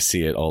 grams, I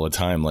see it all the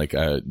time. Like,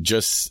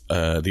 just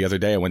the other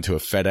day, I went to a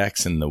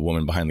FedEx, and the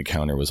woman behind the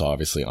counter was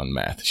obviously on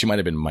meth. She might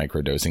have been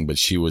microdosing, but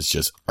she was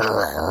just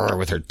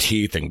with her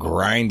teeth and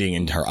grinding,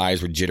 and her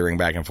eyes were jittering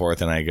back and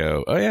forth. And I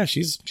go, oh, yeah,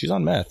 she's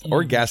on meth.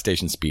 Or gas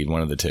station speed,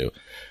 one of the two.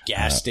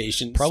 Gas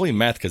stations? Probably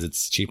meth, because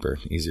it's cheaper,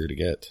 easier to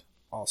get.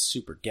 all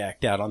super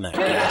gacked out on that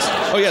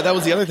gas. Oh, yeah, that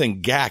was the other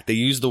thing. Gack. They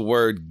used the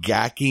word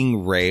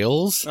gacking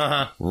rails.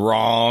 Uh-huh.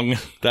 Wrong.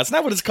 That's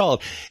not what it's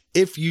called.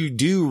 If you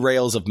do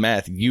rails of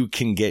meth, you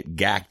can get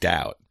gacked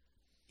out.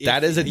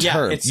 That is a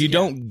term. You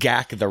don't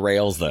gack the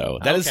rails, though.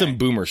 That is some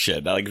boomer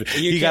shit. Like,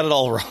 you got it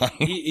all wrong.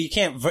 You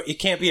can't. It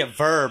can't be a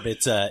verb.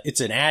 It's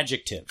an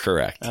adjective.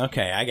 Correct.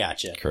 Okay, I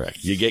got you.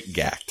 Correct. You get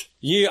gacked.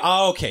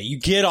 Okay. You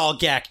get all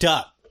gacked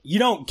up. You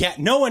don't get.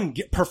 No one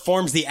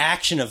performs the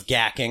action of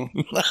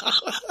gacking.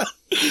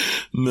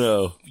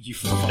 No.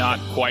 Not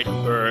quite,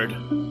 bird.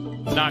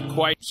 Not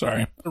quite.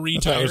 Sorry.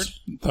 Retard.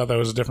 Thought that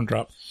was a different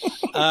drop.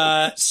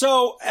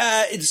 So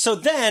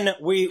then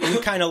we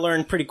kind of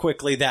learned pretty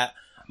quickly that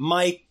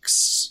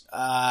Mike's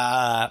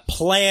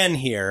plan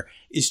here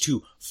is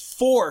to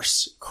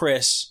force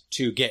Chris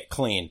to get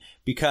clean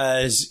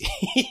because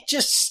he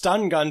just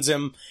stun guns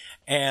him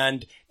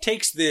and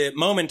takes the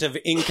moment of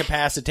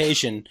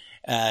incapacitation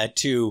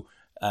to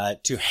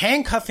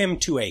handcuff him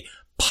to a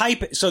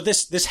pipe. So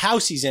this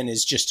house he's in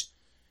is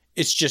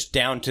just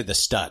down to the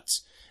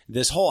studs.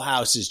 This whole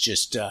house is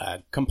just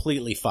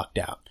completely fucked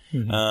out.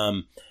 Mm-hmm.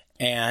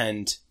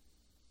 And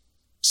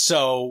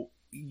so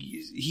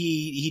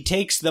he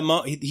takes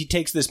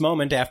this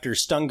moment after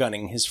stun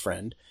gunning his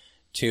friend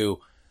to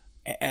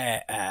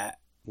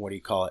what do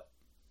you call it?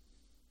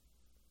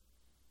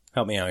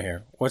 Help me out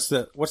here. What's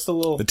the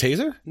little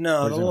taser?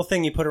 No, the little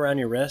thing you put around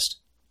your wrist.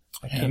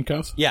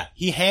 Handcuff? Yeah,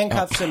 he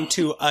handcuffs him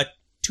to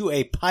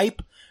a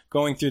pipe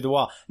going through the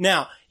wall.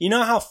 Now, you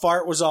know how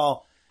Fart was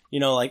all,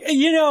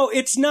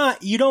 it's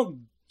not, you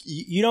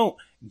don't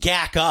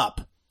gack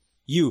up.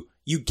 You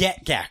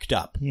get gacked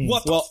up.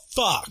 What the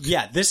fuck?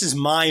 Yeah, this is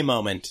my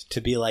moment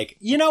to be like,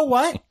 you know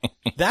what?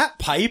 That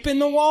pipe in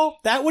the wall,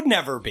 that would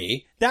never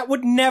be. That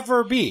would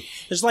never be.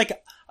 There's like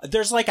a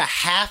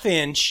 1/2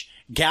 inch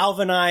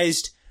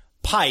galvanized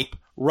pipe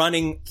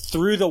running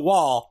through the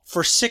wall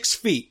for 6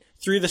 feet,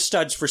 through the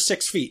studs for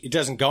 6 feet. It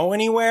doesn't go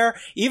anywhere.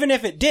 Even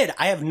if it did,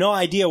 I have no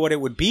idea what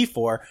it would be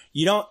for.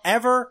 You don't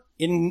ever,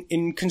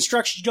 in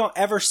construction, you don't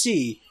ever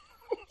see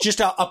just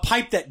a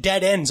pipe that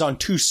dead ends on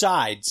two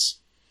sides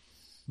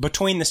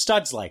between the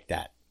studs like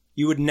that.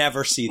 You would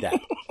never see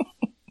that.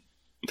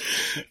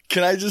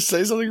 Can I just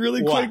say something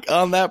really quick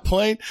on that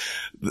point?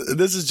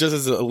 This is just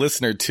as a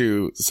listener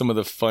to some of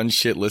the fun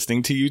shit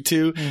listening to you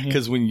two.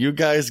 Because when you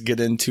guys get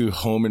into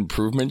home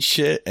improvement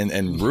shit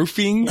and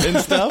roofing and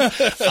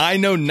stuff, I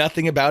know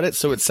nothing about it.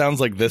 So it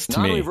sounds like this to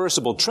me.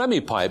 Non-reversible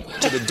Tremie pipe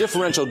to the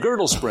differential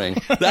girdle spring.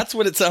 That's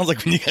what it sounds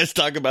like when you guys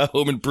talk about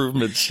home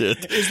improvement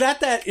shit. Is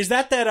that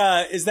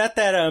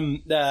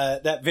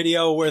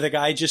video where the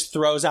guy just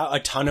throws out a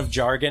ton of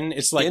jargon?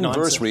 It's like inverse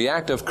nonsense.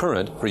 reactive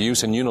current for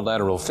use in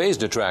unilateral phase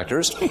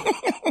detractors.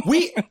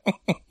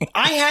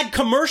 I had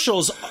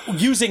commercials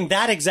using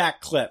that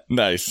exact clip.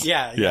 Nice.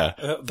 Yeah.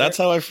 That's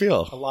how I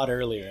feel. A lot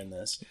earlier in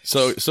this.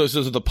 So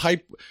the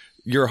pipe,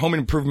 your home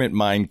improvement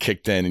mind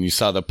kicked in and you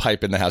saw the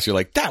pipe in the house. You're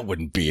like, that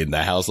wouldn't be in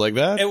the house like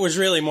that. It was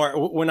really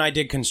more when I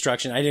did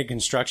construction. I did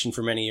construction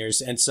for many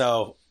years. And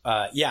so,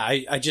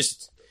 I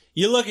just,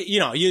 you look at,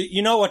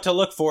 you know what to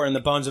look for in the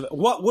bones of it.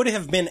 What would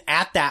have been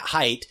at that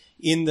height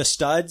in the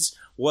studs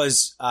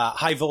was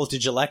high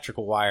voltage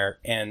electrical wire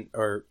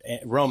or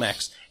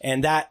Romex,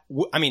 and that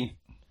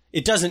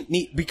it doesn't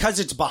need, because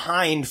it's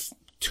behind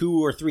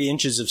 2 or 3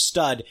 inches of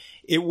stud.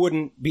 It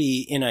wouldn't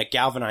be in a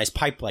galvanized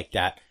pipe like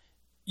that.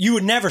 You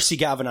would never see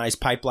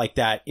galvanized pipe like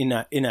that in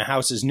a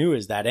house as new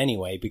as that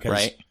anyway,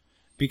 because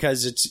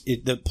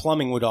the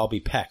plumbing would all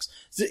be PEX.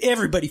 So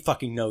everybody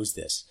fucking knows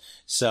this.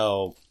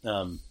 So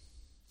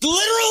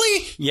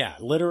literally,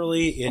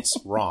 literally, it's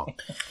wrong.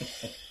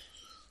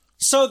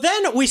 So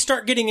then we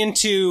start getting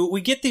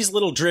we get these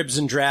little dribs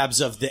and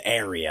drabs of the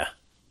area.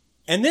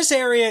 And this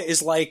area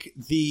is like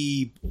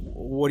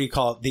what do you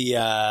call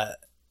it?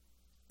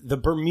 The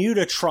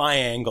Bermuda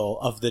Triangle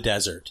of the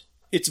desert.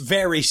 It's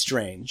very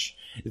strange.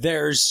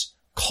 There's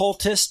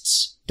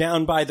cultists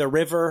down by the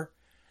river.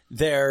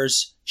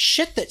 There's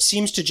shit that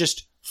seems to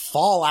just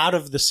fall out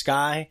of the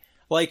sky.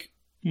 Like,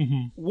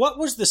 what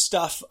was the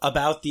stuff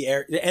about the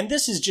air? And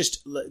this is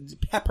just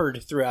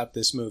peppered throughout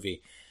this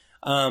movie.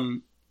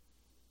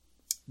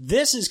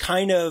 This is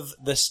kind of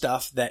the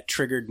stuff that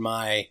triggered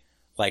my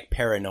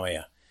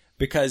paranoia,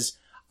 because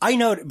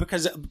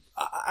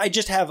I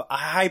just have a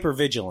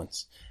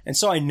hypervigilance. And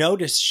so I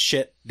notice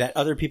shit that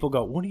other people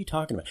go, what are you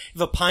talking about?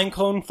 If a pine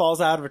cone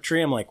falls out of a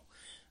tree, I'm like,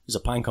 there's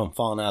a pine cone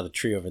falling out of the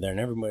tree over there. And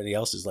everybody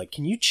else is like,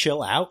 can you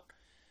chill out?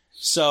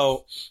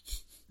 So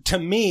to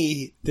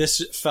me,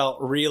 this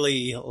felt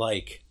really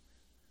like,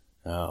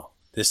 oh,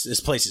 this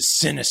place is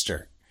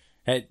sinister.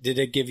 Hey, did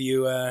it give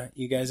you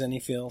guys any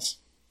feels?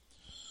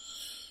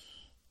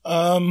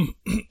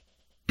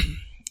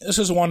 This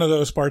is one of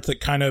those parts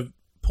that kind of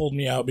pulled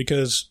me out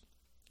because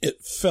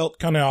it felt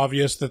kind of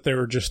obvious that they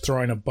were just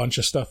throwing a bunch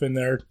of stuff in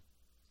there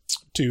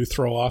to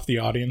throw off the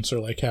audience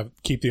or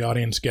keep the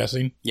audience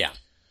guessing. Yeah.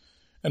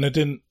 And it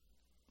didn't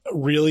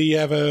really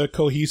have a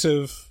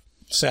cohesive,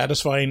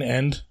 satisfying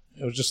end.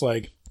 It was just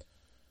like,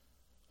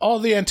 all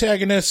the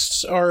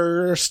antagonists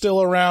are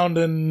still around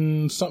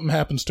and something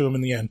happens to them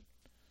in the end.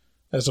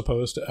 As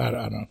opposed to, I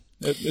don't know.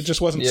 It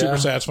just wasn't super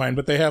satisfying.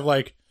 But they have,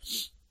 like,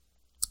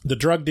 the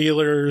drug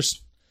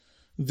dealers,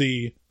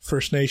 the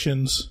First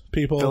Nations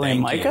people. Billy and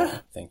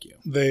Micah? Thank you.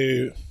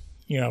 They,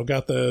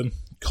 got the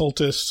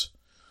cultist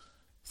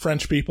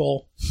French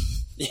people.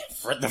 Yeah,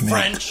 for the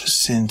French.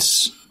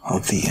 Sense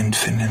of the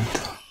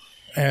infinite.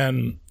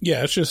 And,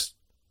 yeah, it's just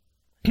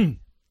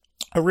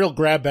a real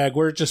grab bag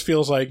where it just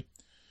feels like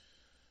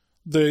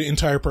the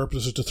entire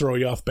purpose is to throw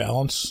you off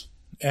balance.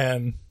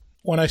 And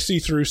when I see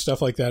through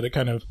stuff like that, it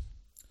kind of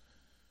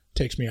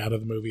takes me out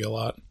of the movie a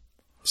lot.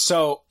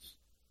 So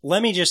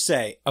let me just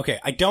say, okay,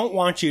 I don't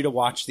want you to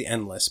watch The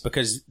Endless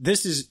because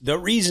this is the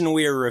reason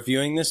we are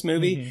reviewing this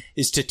movie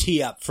is to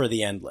tee up for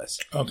The Endless.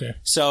 Okay.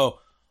 So,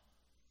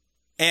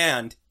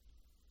 and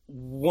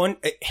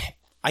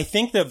I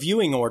think the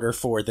viewing order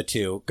for the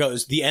two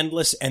goes The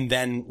Endless and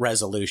then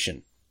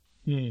Resolution.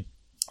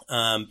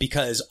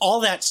 Because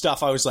all that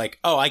stuff, I was like,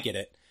 oh, I get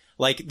it.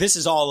 Like, this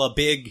is all a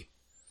big,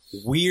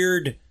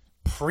 weird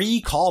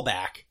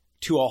pre-callback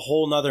to a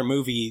whole nother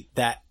movie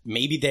that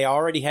maybe they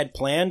already had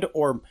planned,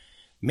 or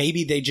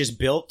maybe they just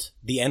built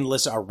The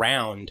Endless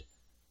around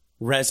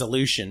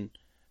Resolution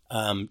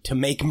to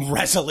make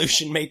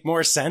Resolution make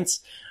more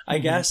sense, I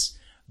guess.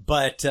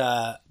 But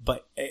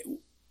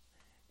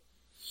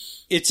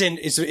it's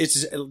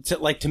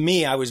like, to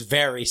me, I was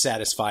very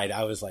satisfied.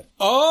 I was like,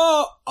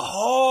 oh,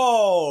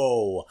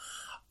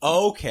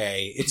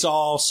 okay. It's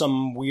all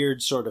some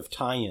weird sort of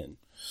tie-in.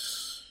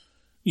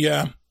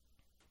 Yeah.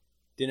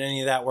 Did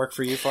any of that work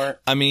for you,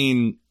 Fart? I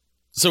mean,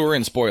 so we're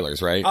in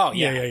spoilers, right? Oh,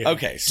 yeah.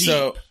 Okay,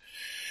 so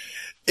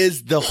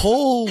is the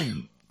whole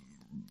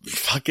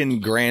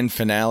fucking grand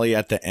finale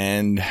at the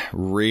end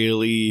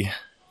really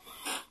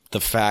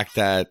the fact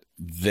that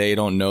they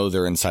don't know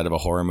they're inside of a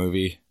horror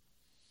movie?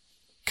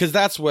 Because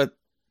that's what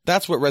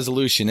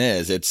Resolution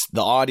is. It's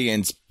the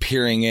audience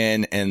peering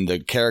in and the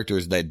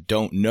characters that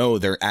don't know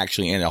they're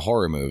actually in a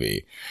horror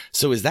movie.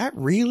 So is that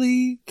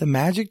really the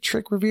magic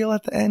trick reveal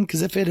at the end?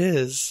 Because if it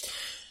is...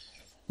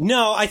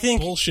 No, I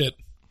think... Bullshit.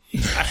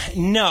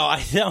 No,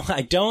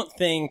 I don't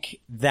think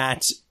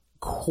that's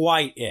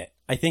quite it.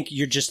 I think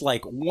you're just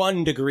like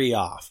 1 degree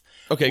off.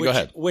 Okay, go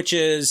ahead. Which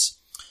is...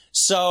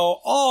 So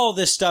all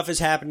this stuff is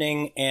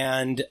happening,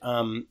 and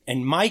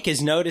Mike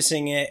is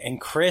noticing it, and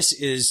Chris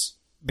is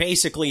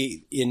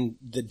basically in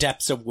the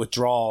depths of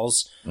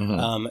withdrawals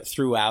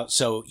throughout.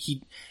 So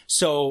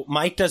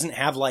Mike doesn't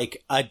have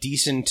like a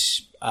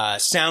decent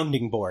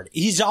sounding board.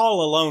 He's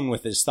all alone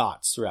with his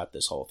thoughts throughout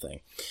this whole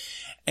thing,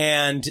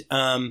 and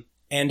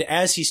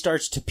as he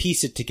starts to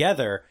piece it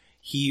together,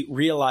 he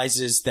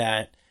realizes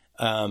that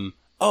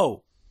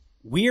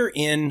we're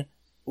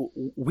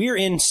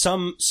in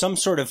some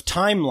sort of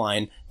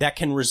timeline that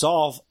can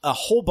resolve a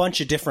whole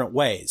bunch of different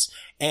ways.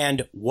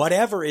 And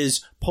whatever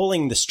is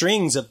pulling the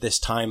strings of this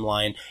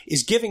timeline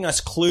is giving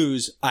us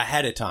clues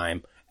ahead of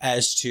time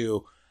as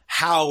to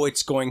how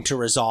it's going to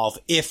resolve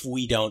if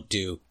we don't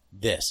do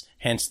this.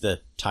 Hence the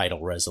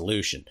title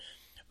Resolution.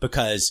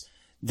 Because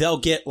they'll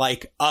get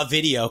like a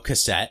video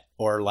cassette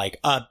or like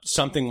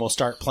something will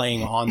start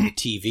playing on the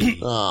TV.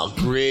 Oh,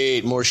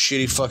 great. More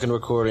shitty fucking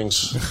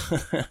recordings.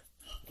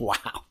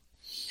 Wow.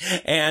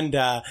 And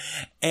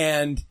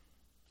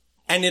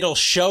it'll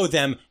show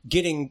them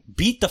getting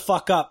beat the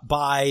fuck up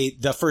by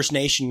the First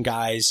Nation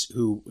guys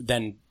who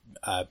then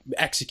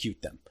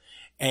execute them.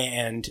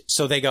 And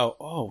so they go,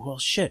 oh, well,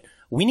 shit,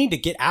 we need to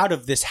get out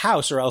of this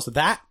house or else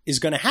that is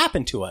going to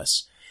happen to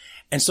us.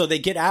 And so they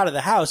get out of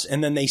the house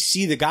and then they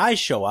see the guys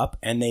show up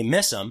and they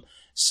miss them.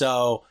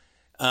 So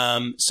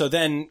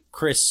then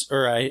Chris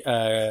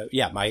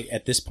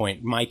at this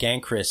point, Mike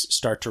and Chris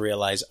start to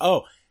realize,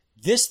 oh,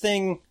 this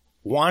thing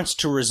wants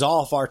to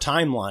resolve our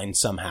timeline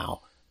somehow,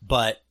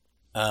 but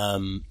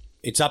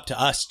it's up to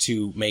us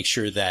to make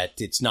sure that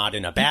it's not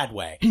in a bad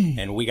way,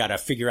 and we got to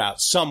figure out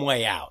some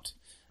way out.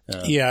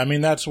 Yeah, I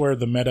mean, that's where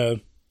the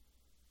meta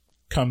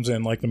comes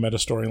in, like the meta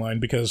storyline,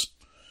 because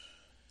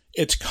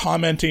it's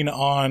commenting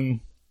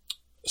on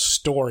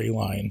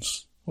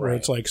storylines, where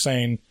it's like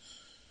saying,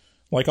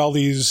 like all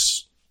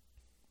these,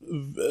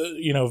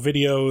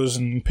 videos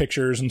and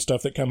pictures and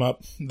stuff that come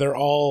up, they're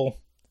all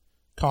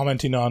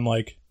commenting on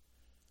like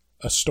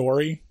a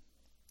story,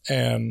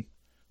 and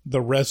the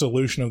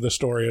resolution of the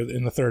story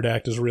in the third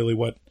act is really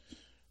what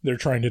they're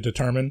trying to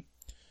determine.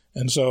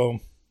 And so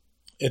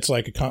it's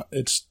like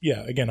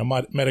again, a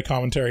meta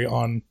commentary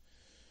on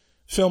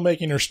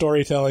filmmaking or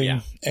storytelling.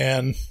 Yeah.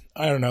 And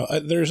I don't know,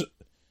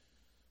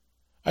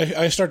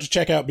 I start to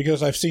check out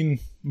because I've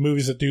seen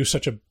movies that do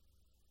such a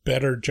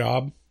better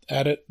job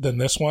at it than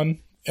this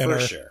one, and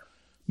are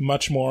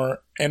much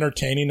more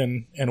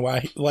entertaining and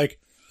why, like,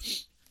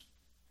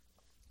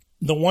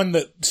 the one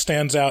that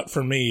stands out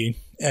for me,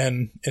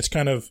 and it's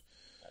kind of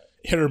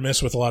hit or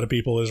miss with a lot of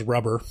people, is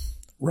Rubber.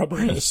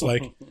 Rubber is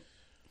like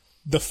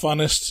the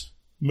funnest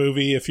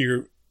movie if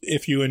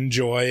you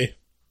enjoy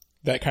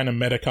that kind of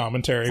meta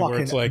commentary, where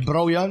it's like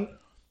brilliant,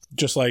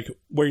 just like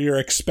where you're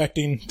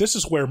expecting this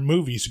is where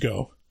movies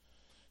go,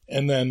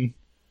 and then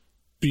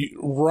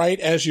right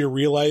as you're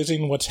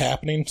realizing what's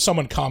happening,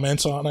 someone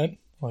comments on it,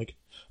 like,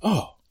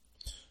 "Oh,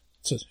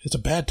 it's a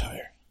bad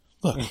tire.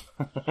 Look,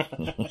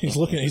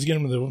 he's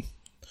getting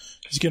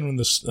him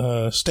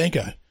the stank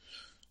eye."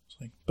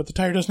 It's like, but the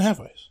tire doesn't have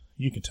ice.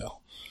 You can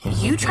tell.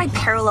 You tried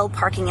parallel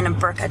parking in a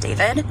burqa,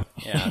 David.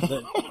 Yeah,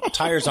 the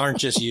tires aren't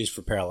just used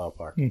for parallel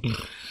parking.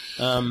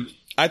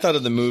 I thought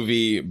of the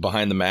movie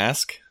Behind the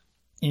Mask.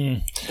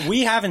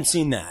 We haven't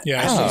seen that.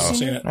 Yeah, I still haven't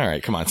seen it. All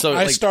right, come on. So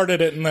I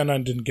started it and then I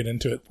didn't get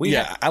into it.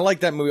 I like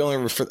that movie.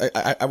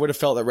 I would have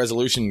felt that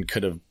Resolution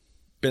could have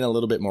been a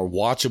little bit more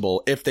watchable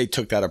if they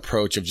took that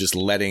approach of just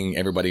letting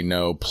everybody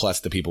know,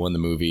 plus the people in the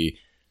movie,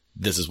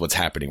 this is what's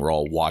happening. We're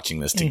all watching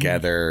this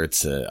together.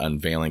 It's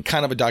unveiling,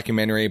 kind of a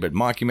documentary, but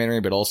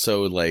mockumentary, but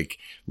also like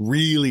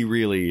really,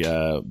 really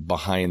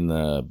behind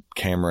the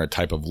camera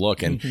type of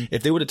look. And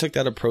if they would have took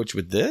that approach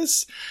with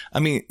this, I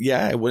mean,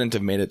 yeah, it wouldn't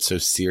have made it so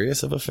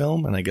serious of a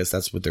film. And I guess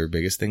that's what their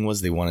biggest thing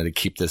was. They wanted to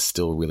keep this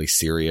still really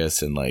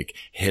serious and like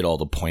hit all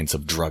the points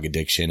of drug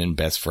addiction and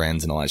best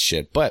friends and all that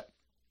shit. But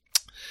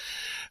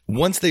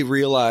once they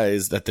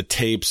realize that the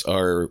tapes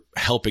are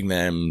helping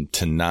them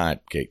to not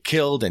get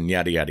killed and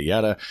yada, yada,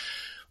 yada,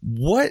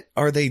 what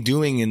are they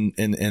doing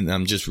and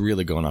I'm just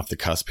really going off the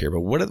cusp here, but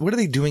what are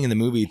they doing in the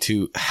movie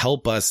to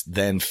help us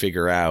then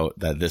figure out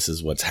that this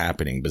is what's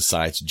happening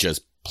besides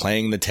just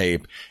playing the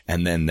tape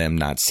and then them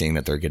not seeing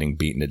that they're getting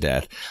beaten to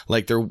death?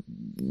 Like,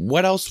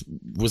 what else?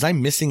 Was I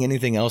missing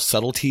anything else?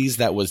 Subtleties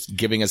that was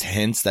giving us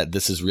hints that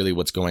this is really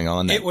what's going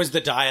on? It was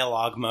the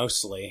dialogue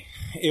mostly.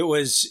 It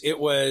was.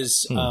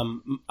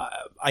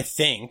 I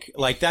think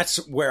like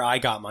that's where I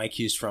got my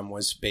cues from,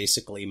 was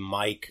basically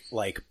Mike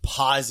like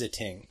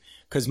positing,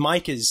 because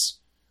Mike has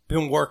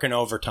been working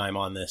overtime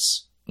on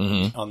this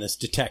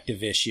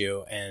detective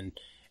issue,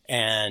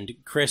 and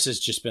Chris has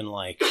just been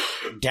like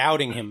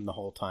doubting him the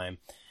whole time.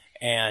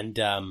 And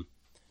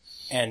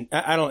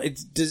I don't,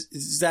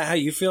 is that how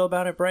you feel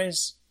about it,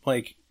 Bryce?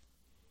 Like,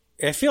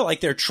 I feel like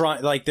they're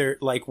trying,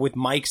 like with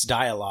Mike's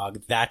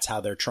dialogue, that's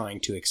how they're trying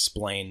to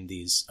explain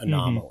these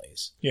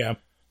anomalies. Yeah.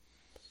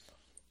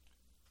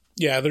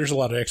 Yeah, there's a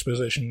lot of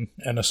exposition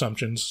and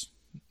assumptions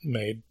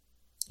made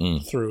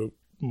through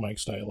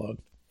Mike's dialogue.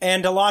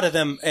 And a lot of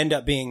them end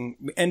up being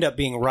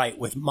right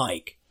with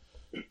Mike.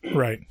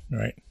 Right.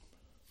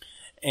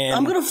 And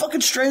I'm gonna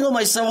fucking strangle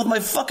myself with my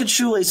fucking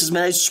shoelaces,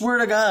 man. I swear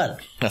to God.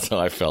 That's how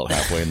I felt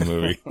halfway in the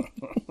movie.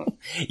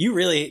 You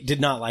really did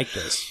not like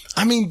this.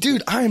 I mean,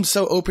 dude, I am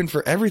so open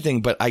for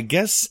everything, but I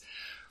guess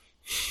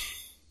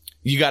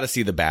you got to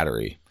see The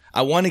Battery.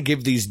 I want to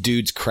give these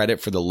dudes credit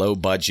for the low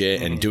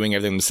budget and doing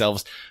everything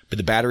themselves, but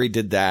The Battery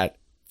did that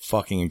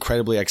fucking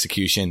incredibly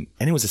execution,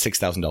 and it was a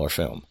 $6,000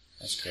 film.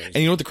 That's crazy. And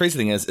you know what the crazy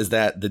thing is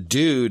that the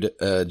dude,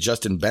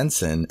 Justin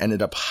Benson,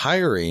 ended up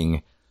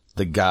hiring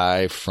the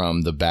guy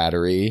from The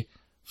Battery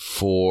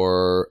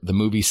for the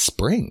movie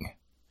Spring.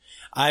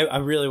 I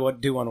really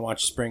do want to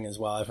watch Spring as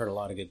well. I've heard a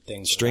lot of good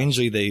things.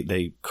 Strangely,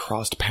 they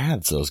crossed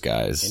paths, those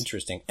guys.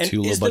 Interesting. And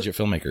two low-budget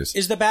filmmakers.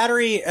 Is The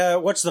Battery,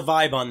 what's the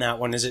vibe on that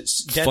one? Is it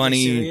deadly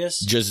funny, serious?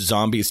 Just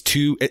zombies?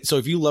 So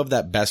if you love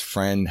that best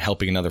friend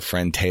helping another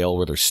friend tale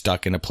where they're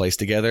stuck in a place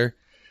together,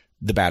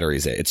 The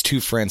Battery's it. It's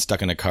two friends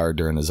stuck in a car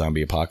during the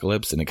zombie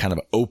apocalypse, and it kind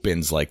of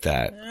opens like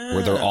that,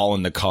 where they're all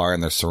in the car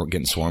and they're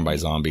getting swarmed by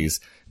zombies,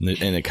 and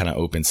it kind of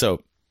opens.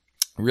 So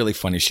really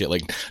funny shit.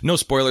 Like, no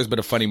spoilers, but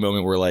a funny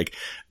moment where like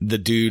the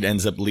dude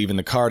ends up leaving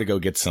the car to go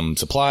get some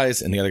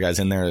supplies, and the other guy's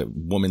in there. A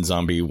woman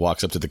zombie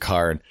walks up to the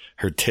car, and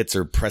her tits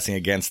are pressing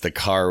against the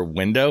car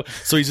window.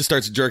 So he just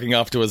starts jerking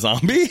off to a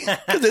zombie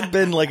because it'd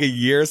been like a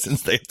year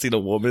since they had seen a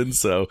woman.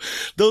 So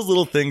those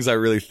little things I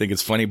really think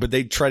is funny, but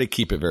they try to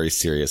keep it very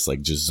serious,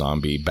 like just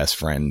zombie best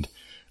friend.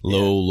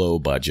 Low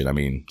budget. I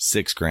mean,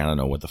 $6,000. I don't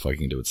know what the fuck you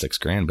can do with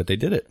 $6,000, but they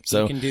did it.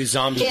 So you can do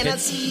zombie. Can I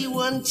see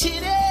one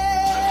titty?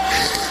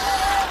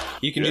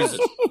 You can do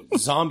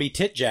zombie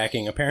tit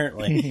jacking,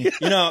 apparently.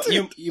 You know,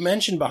 you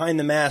mentioned Behind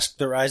the Mask,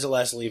 The Rise of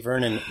Leslie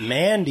Vernon.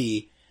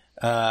 Mandy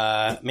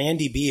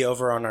B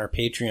over on our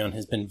Patreon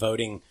has been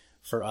voting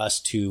for us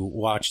to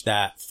watch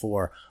that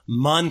for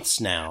months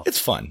now. It's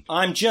fun.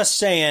 I'm just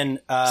saying.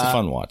 It's a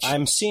fun watch.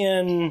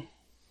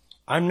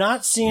 I'm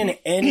not seeing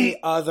any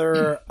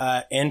other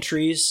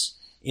entries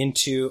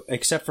into,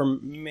 except for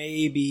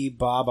maybe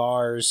Bob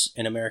R's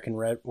An American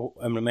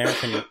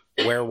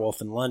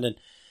Werewolf in London.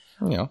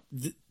 You know.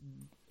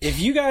 If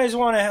you guys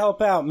want to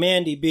help out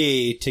Mandy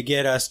B to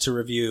get us to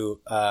review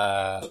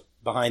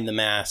Behind the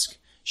Mask,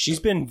 she's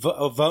been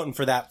voting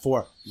for that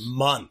for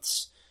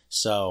months.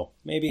 So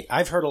maybe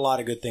I've heard a lot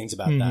of good things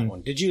about that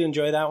one. Did you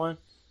enjoy that one?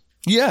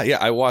 Yeah.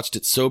 I watched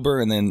it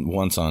sober and then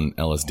once on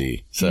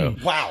LSD. So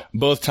wow,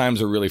 both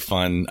times are really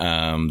fun.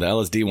 The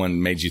LSD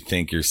one made you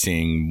think you're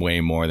seeing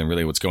way more than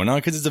really what's going on,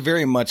 because it's a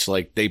very much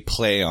like they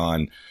play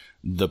on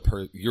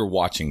you're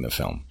watching the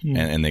film,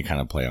 and they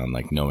kind of play on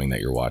like knowing that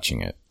you're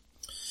watching it.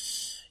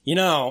 You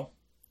know,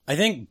 I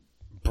think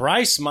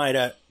Bryce might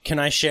have. Can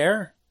I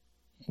share?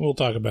 We'll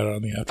talk about it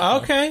on the after.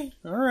 Okay,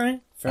 all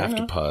right. Fair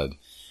enough. Afterpod.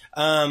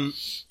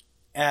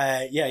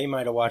 Yeah, you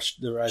might have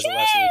watched The Rise of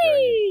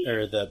Leslie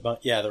Vernon,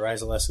 the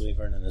Rise of Leslie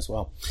Vernon as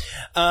well.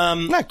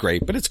 Not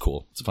great, but it's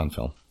cool. It's a fun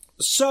film.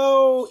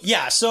 So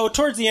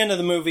towards the end of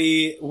the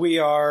movie,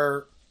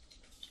 we've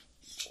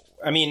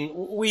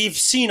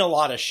seen a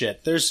lot of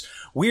shit. There's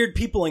weird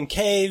people in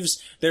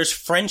caves. There's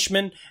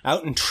Frenchmen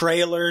out in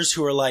trailers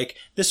who are like,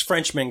 this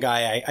Frenchman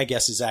guy, I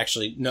guess, is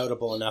actually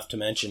notable enough to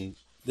mention.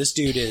 This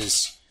dude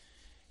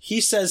he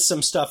says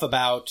some stuff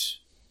about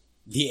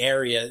the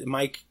area.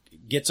 Mike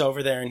gets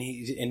over there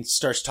and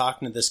starts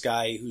talking to this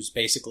guy who's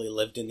basically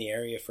lived in the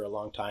area for a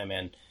long time.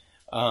 And,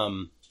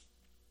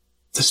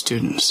 the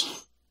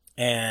students.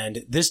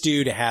 And this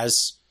dude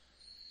has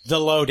the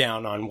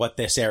lowdown on what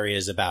this area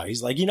is about.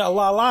 He's like, a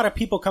lot of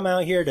people come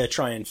out here to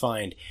try and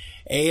find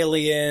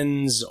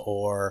aliens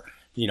or,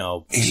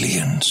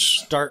 aliens,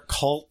 start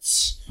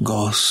cults,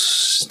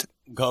 ghosts.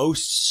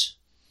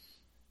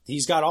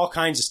 He's got all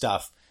kinds of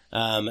stuff,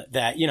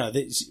 but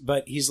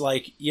he's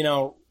like,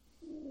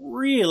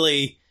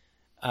 really,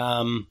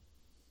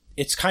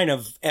 it's kind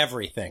of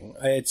everything.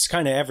 It's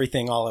kind of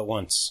everything all at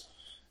once.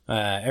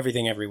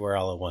 Everything everywhere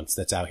all at once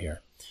that's out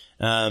here.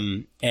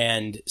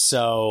 And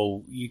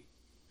so you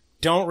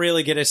don't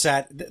really get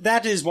a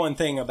that is one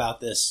thing about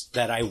this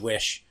that I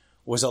wish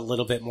was a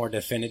little bit more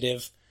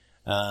definitive,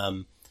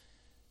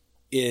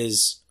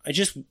 is I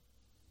just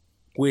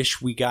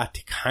wish we got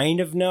to kind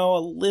of know a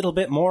little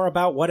bit more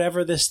about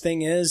whatever this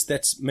thing is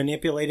that's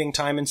manipulating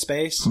time and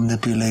space.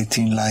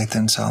 Manipulating light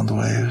and sound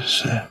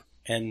waves.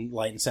 And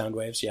light and sound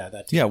waves, yeah.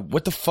 Yeah,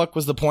 what the fuck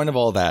was the point of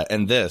all that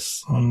and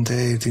this? One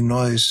day the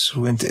noise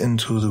went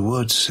into the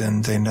woods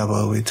and they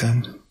never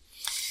returned.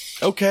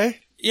 Okay.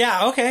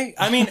 Yeah, okay.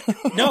 I mean,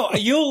 no,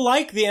 you'll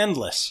like The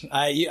Endless.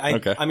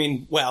 Okay. I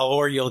mean,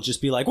 or you'll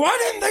just be like, why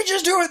didn't they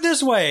just do it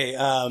this way?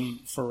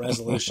 For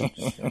resolution.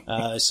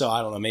 So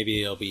I don't know, maybe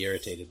you'll be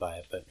irritated by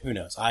it, but who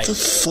knows? What the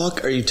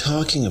fuck are you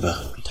talking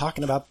about? I'm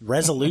talking about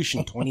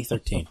Resolution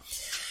 2013.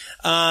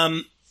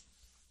 And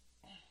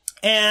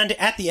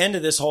at the end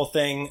of this whole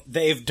thing,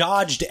 they've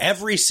dodged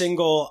every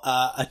single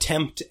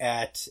attempt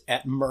at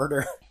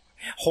murder.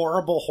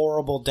 Horrible,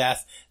 horrible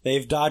death.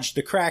 They've dodged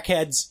the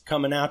crackheads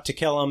coming out to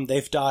kill him.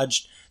 They've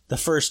dodged the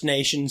First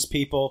Nations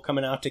people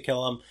coming out to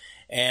kill him.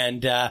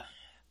 And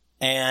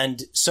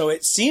so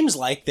it seems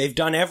like they've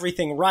done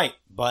everything right.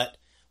 But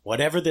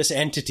whatever this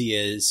entity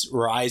is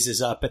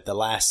rises up at the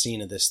last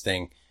scene of this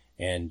thing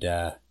and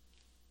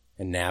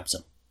nabs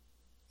him.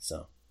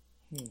 So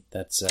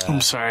that's...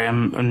 I'm sorry,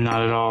 I'm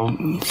not at all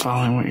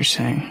following what you're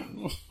saying.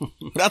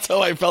 That's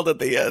how I felt at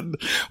the end.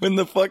 When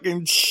the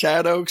fucking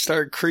shadow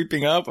started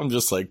creeping up, I'm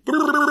just like,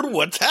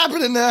 what's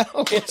happening now?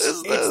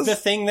 It's the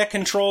thing that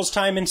controls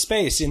time and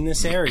space in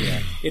this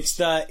area. It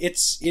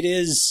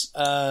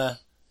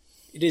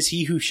is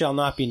he who shall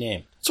not be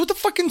named. So what the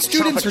fucking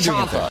students are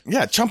doing there?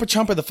 Yeah,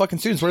 Champa, the fucking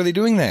students. What are they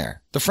doing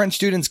there? The French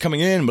students coming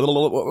in. Blah,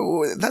 blah,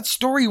 blah. That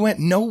story went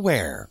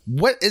nowhere.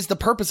 What is the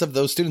purpose of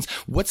those students?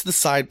 What's the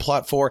side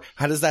plot for?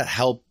 How does that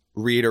help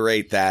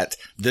reiterate that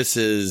this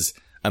is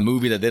a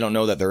movie that they don't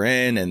know that they're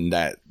in and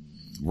that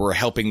we're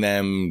helping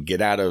them get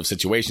out of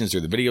situations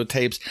through the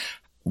videotapes?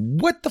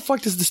 What the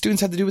fuck does the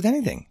students have to do with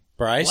anything?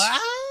 Bryce?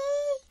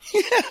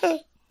 Yeah.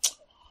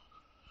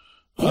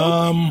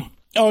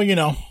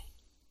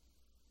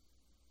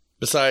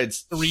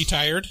 Besides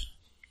retired.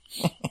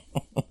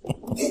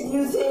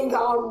 You think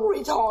I'm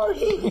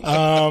retarded?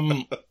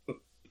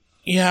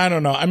 Yeah, I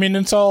don't know. I mean,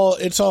 it's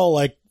all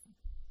like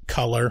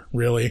color,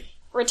 really.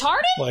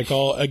 Retarded? Like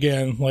all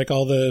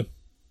the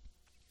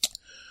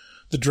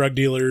drug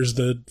dealers,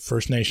 the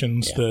First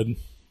Nations, the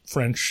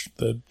French,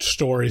 the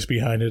stories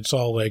behind it.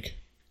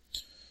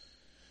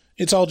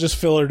 It's all just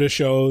filler to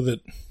show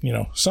that,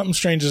 something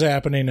strange is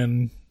happening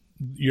and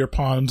you're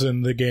pawns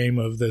in the game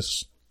of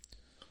this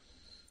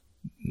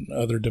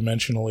other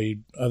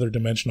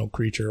dimensional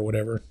creature or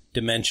whatever.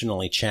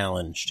 Dimensionally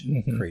challenged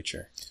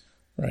creature.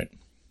 Right.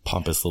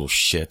 Pompous little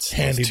shits.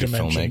 Handy those two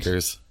dimensions.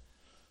 filmmakers.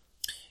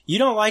 You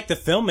don't like the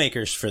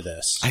filmmakers for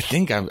this. I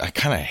think I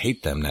kind of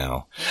hate them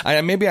now. I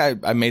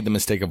made the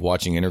mistake of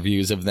watching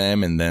interviews of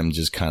them and them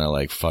just kind of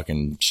like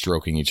fucking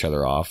stroking each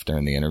other off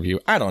during the interview.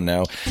 I don't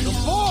know.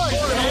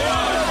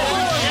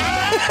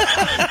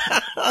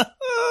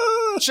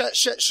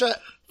 Shut.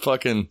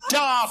 Fucking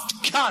daft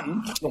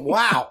cunt.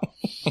 Wow.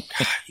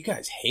 God, you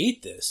guys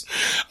hate this.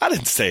 I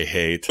didn't say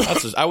hate.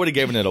 I would have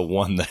given it a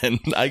 1 then.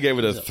 I gave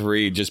it a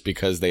 3 just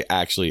because they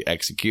actually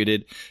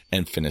executed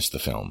and finished the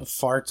film.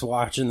 Fart's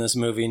watching this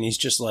movie and he's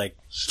just like...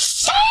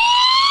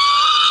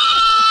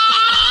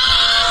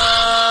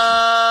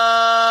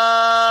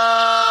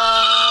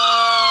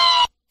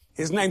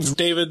 His name's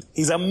David.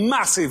 He's a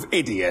massive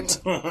idiot.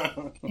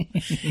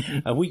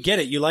 We get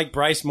it. You like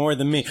Bryce more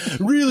than me.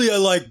 Really, I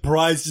like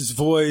Bryce's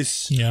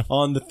voice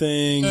on the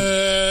thing.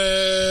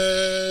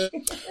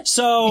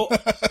 So,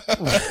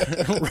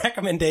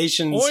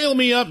 recommendations. Oil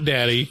me up,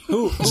 Daddy.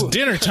 It's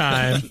dinner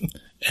time.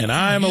 And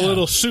I'm a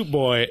little soup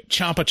boy,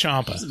 Champa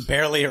Champa. This is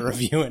barely a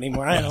review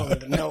anymore. I don't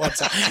even know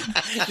what's up.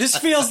 This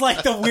feels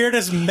like the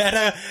weirdest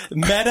meta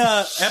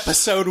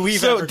episode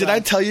we've ever done. Did I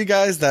tell you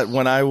guys that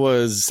when I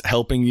was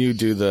helping you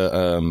do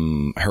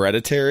the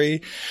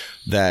Hereditary,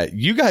 that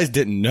you guys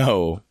didn't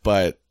know,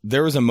 but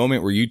there was a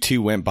moment where you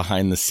two went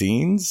behind the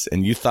scenes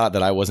and you thought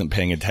that I wasn't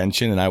paying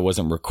attention and I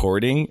wasn't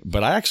recording,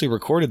 but I actually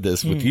recorded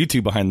this with you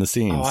two behiing the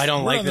scenes. Oh, I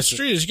don't like on the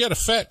street is you got a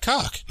fat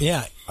cock.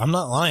 Yeah, I'm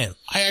not lying.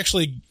 I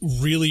actually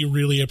really,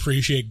 really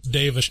appreciate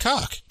Dave's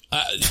cock.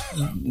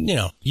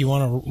 You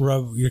want to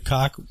rub your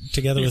cock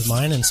together with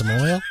mine and some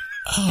oil?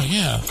 Oh,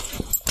 yeah.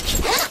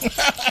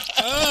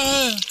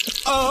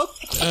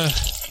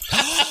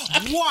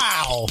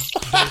 Wow.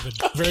 David,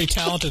 very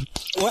talented.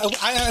 Well,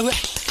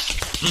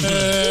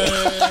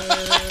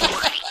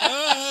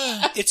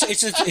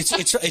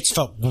 it's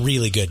felt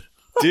really good.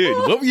 Dude,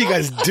 what were you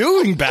guys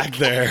doing back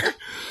there?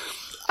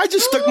 I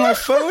just stuck my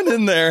phone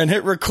in there and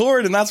hit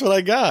record, and that's what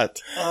I got.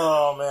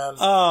 Oh, man.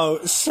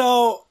 Oh,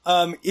 so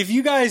if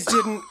you guys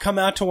didn't come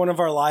out to one of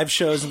our live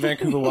shows in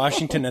Vancouver,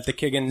 Washington at the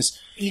Kiggins,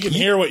 you can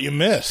hear what you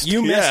missed.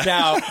 You missed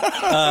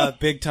out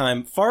big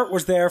time. Fart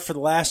was there for the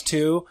last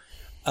two.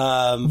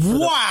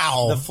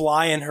 Wow. The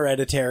Fly and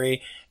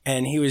Hereditary,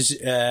 and he was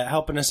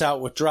helping us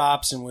out with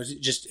drops and was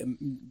just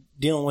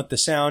dealing with the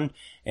sound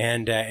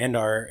and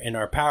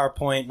our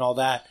PowerPoint and all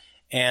that.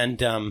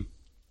 And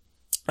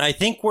I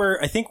think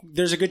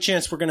there's a good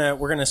chance we're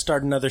gonna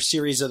start another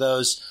series of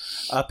those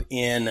up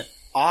in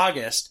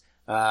August,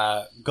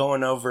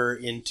 going over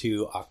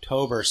into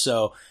October.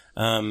 So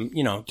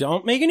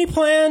don't make any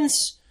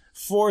plans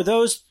for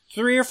those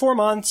 3 or 4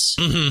 months.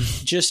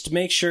 Mm-hmm. Just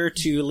make sure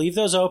to leave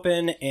those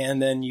open,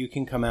 and then you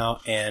can come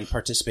out and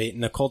participate in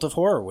the Cult of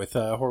Horror with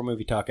Horror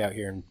Movie Talk out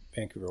here in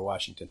Vancouver,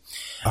 Washington.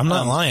 I'm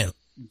not lying.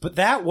 But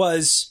that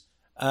was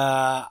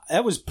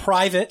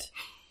private.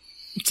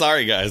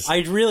 Sorry, guys. I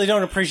really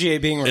don't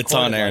appreciate being recorded. It's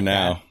on air like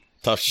now. that.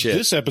 Tough shit.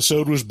 This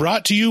episode was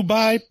brought to you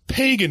by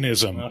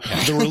paganism,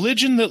 the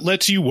religion that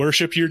lets you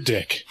worship your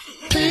dick.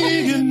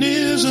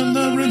 Paganism,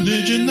 the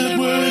religion that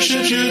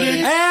worships your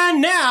dick.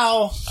 And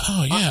now,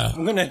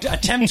 I'm going to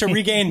attempt to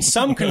regain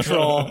some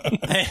control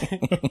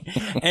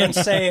and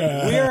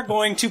say we are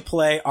going to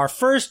play our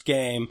first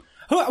game.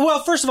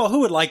 Well, first of all, who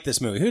would like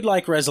this movie? Who'd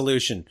like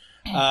Resolution?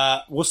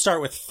 We'll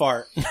start with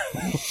Fart.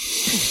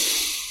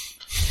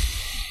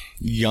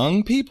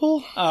 Young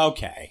people?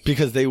 Okay.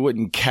 Because they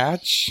wouldn't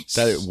catch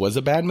that it was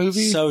a bad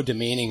movie? So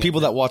demeaning.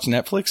 People that watch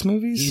Netflix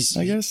movies,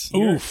 I guess?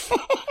 Oof.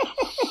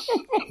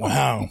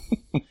 Wow.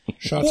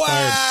 Shots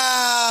fired.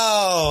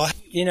 Wow.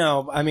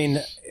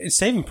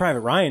 Saving Private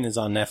Ryan is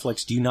on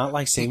Netflix. Do you not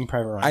like Saving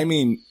Private Ryan? I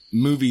mean,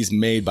 movies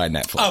made by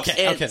Netflix. Okay,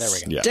 there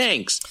we go. Yeah.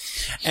 Thanks.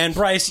 And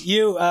Bryce,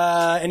 you,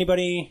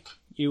 anybody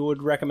you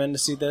would recommend to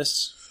see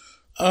this?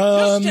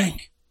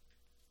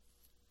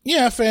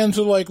 Yeah, fans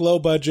who like low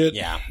budget,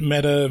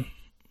 meta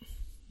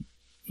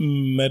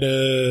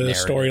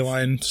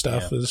storyline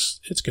stuff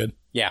it's good.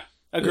 Yeah,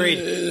 agreed.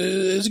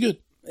 It's good.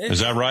 Is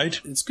that right?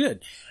 It's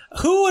good.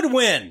 Who would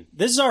win?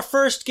 This is our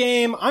first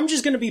game. I'm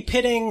just going to be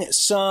pitting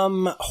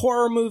some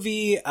horror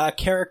movie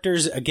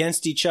characters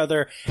against each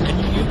other,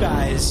 and you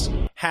guys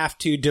have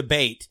to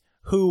debate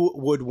who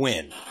would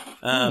win.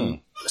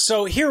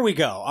 So here we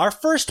go. Our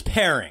first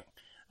pairing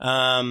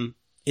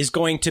is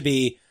going to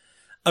be.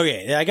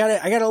 Okay, I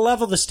gotta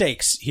level the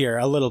stakes here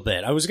a little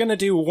bit. I was gonna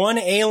do one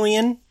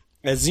alien,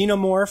 a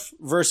xenomorph,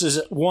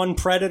 versus one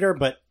predator,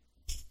 but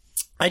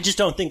I just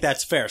don't think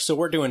that's fair. So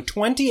we're doing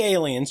 20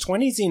 aliens,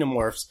 20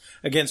 xenomorphs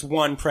against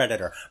one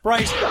predator.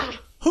 Bryce,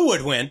 who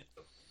would win?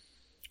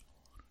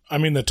 I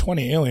mean, the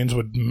 20 aliens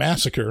would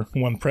massacre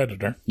one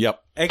predator.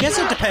 Yep. I guess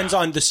it depends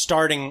on the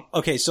starting.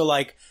 Okay, so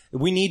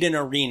we need an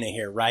arena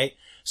here, right?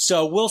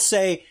 So we'll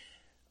say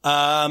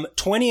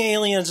 20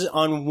 aliens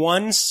on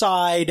one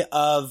side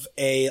of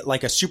a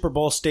Super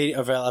Bowl stadium,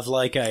 of a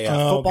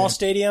football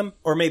stadium,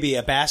 or maybe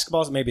a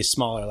basketball, maybe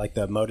smaller, like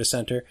the Moda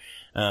Center.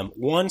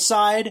 One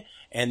side,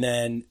 and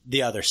then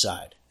the other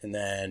side, and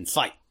then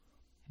fight.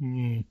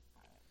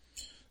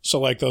 So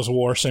like those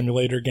war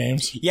simulator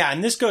games? Yeah,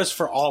 and this goes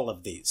for all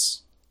of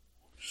these.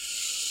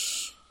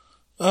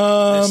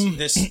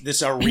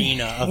 This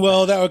arena.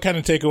 Of that would kind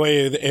of take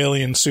away the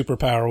alien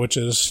superpower, which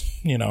is,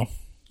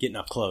 getting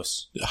up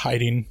close,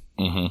 hiding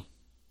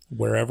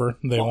wherever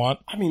they want.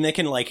 I mean, they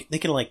can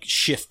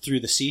shift through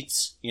the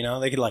seats.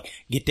 They can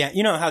get down.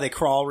 You know how they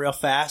crawl real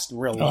fast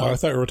and real low. Oh, I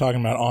thought we were talking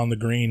about on the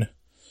green.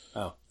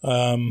 Oh.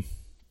 Well,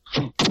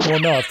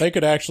 no, if they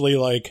could actually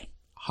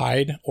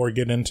hide or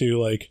get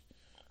into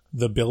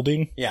the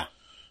building. Yeah.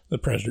 The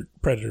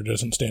predator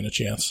doesn't stand a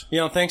chance. You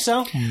don't think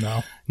so?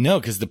 No,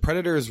 because the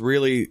predator is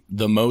really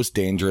the most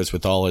dangerous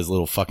with all his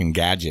little fucking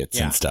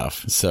gadgets and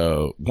stuff.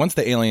 So once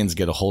the aliens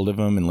get a hold of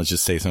him, and let's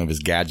just say some of his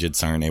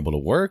gadgets aren't able to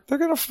work, they're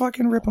gonna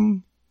fucking rip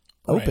him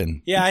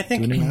open. Yeah, I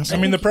think.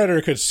 The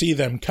predator could see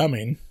them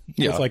coming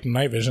with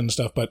night vision and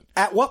stuff, but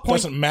at what point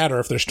it doesn't matter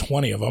if there's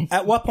 20 of them.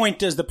 At what point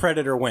does the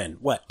predator win?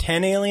 What,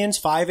 10 aliens,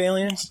 5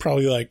 aliens?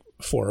 Probably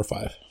 4 or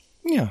 5.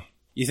 Yeah.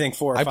 You think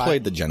 4 or I 5?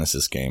 played the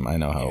Genesis game. I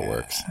know how it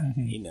works.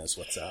 He knows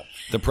what's up.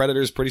 The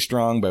Predator's pretty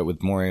strong, but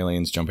with more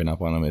aliens jumping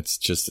up on them,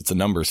 it's a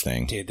numbers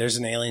thing. Dude, there's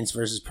an Aliens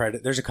versus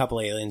Predator. There's a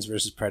couple Aliens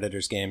versus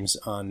Predators games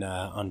on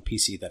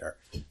PC that are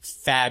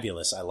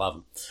fabulous. I love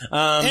them.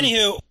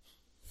 Anywho,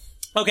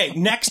 okay,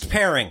 next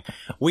pairing.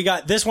 We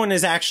got this one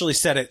is actually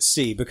set at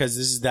sea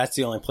because that's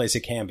the only place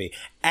it can be.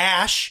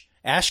 Ash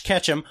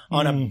Ketchum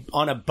on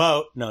a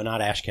boat. No,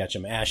 not Ash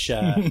Ketchum. Ash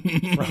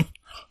from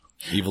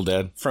Evil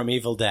Dead. From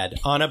Evil Dead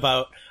on a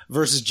boat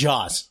versus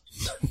Jaws.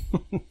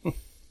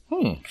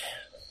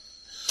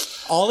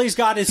 All he's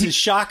got is his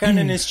shotgun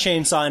and his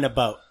chainsaw in a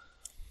boat.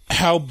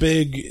 How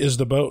big is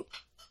the boat?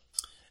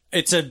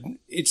 It's a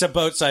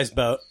boat-sized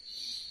boat.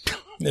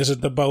 Is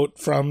it the boat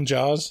from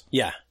Jaws?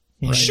 Yeah.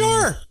 Right.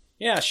 Sure.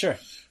 Yeah, sure.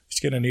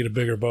 He's going to need a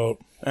bigger boat.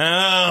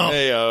 Oh.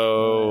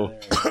 Hey-o.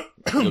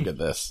 Look at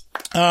this.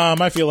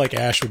 I feel like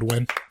Ash would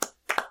win.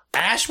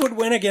 Ash would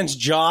win against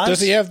Jaws?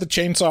 Does he have the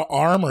chainsaw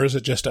arm, or is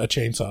it just a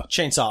chainsaw?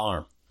 Chainsaw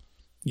arm.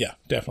 Yeah,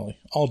 definitely.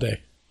 All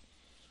day.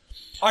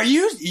 Are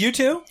you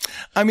too?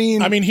 I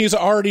mean, he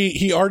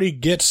already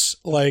gets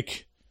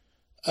like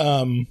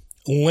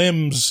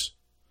limbs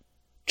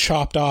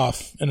chopped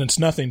off, and it's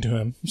nothing to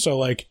him. So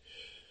like,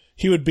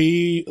 he would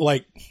be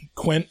like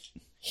Quint.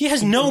 He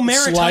has no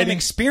maritime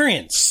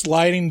experience.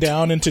 Sliding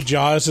down into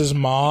Jaws'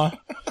 maw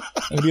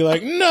and be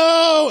like,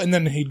 no! And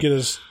then he'd get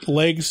his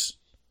legs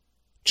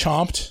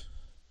chomped.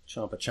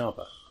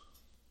 Chompa.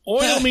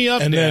 Oil me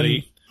up, and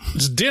Daddy.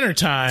 It's dinner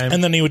time.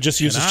 And then he would just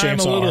use his I'm a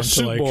chainsaw little arm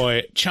soup to like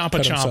boy. Chompa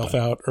cut himself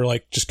out, or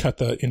like just cut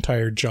the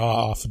entire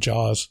jaw off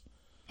Jaws.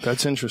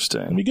 That's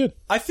interesting. That'd be good.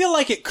 I feel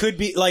like it could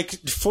be like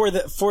for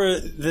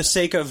the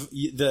sake of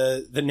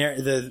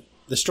the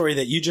story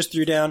that you just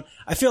threw down.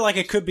 I feel like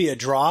it could be a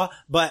draw,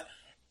 but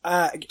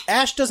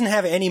Ash doesn't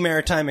have any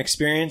maritime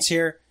experience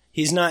here.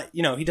 He's not,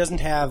 he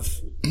doesn't have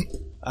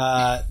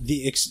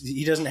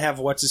he doesn't have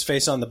what's his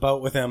face on the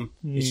boat with him.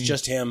 It's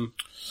just him.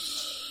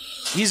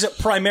 He's a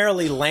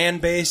primarily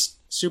land-based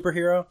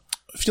superhero.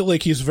 I feel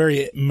like he's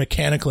very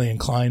mechanically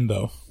inclined,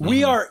 though.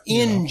 We are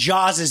in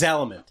Jaws'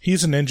 element.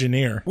 He's an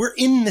engineer. We're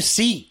in the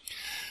sea.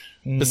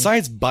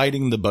 Besides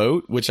biting the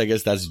boat, which I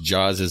guess that's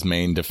Jaws'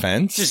 main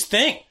defense. It's his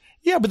thing.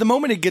 Yeah, but the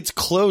moment it gets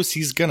close,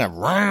 he's gonna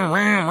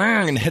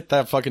and hit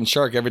that fucking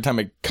shark every time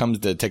it comes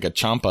to take a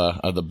chompa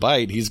of the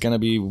bite. He's gonna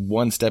be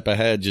one step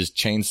ahead, just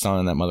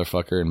chainsawing that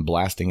motherfucker and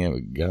blasting it with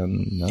a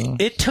gun. No.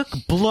 It took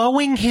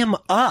blowing him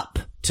up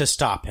to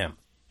stop him.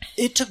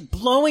 It took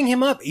blowing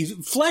him up.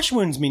 Flesh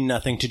wounds mean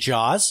nothing to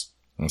Jaws.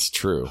 That's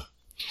true.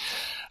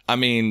 I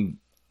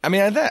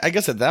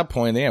guess at that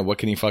point, yeah, what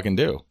can he fucking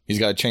do? He's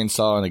got a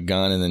chainsaw and a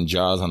gun and then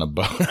Jaws on a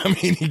boat. I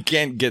mean, he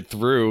can't get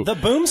through. The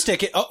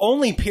boomstick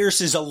only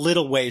pierces a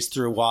little ways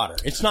through water.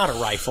 It's not a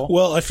rifle.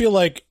 Well, I feel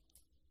like,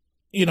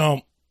 it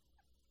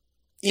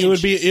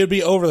would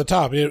be over the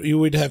top. You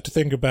would have to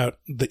think about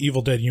the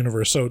Evil Dead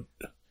universe. So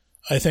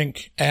I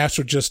think Ash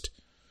would just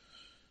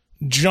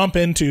jump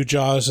into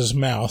Jaws'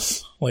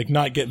 mouth, like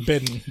not get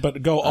bitten,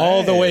 but go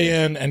all the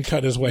way in and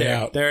cut his way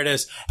out. There it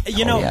is.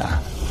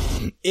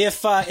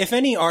 If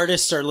any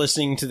artists are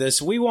listening to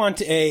this, we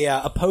want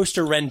a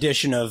poster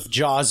rendition of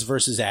Jaws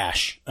versus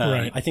Ash.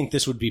 Right. I think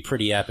this would be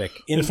pretty epic.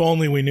 If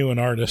only we knew an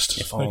artist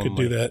that could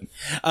do that.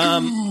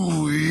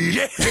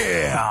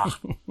 Yeah.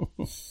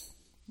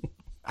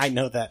 I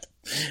know that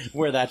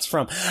where that's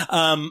from.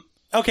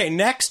 Okay,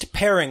 next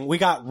pairing, we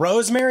got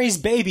Rosemary's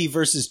Baby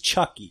versus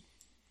Chucky.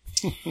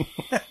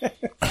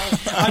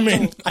 I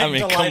mean,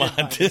 come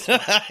on,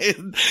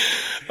 dude.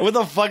 What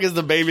the fuck is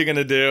the baby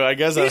gonna do? I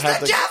guess he's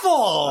the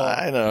devil.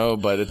 I know,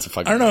 but it's a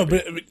fucking. I don't know,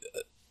 but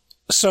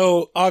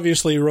so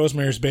obviously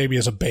Rosemary's Baby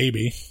is a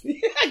baby.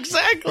 Yeah,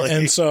 exactly.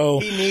 And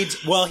so he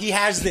needs. Well, he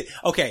has the.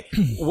 Okay,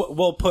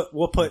 we'll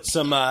put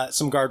some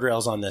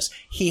guardrails on this.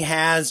 He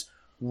has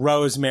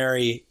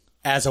Rosemary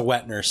as a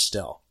wet nurse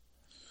still.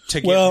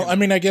 I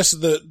mean, I guess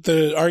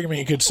the argument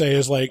you could say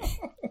is like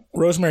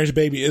Rosemary's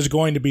Baby is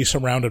going to be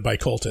surrounded by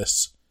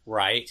cultists.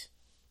 Right.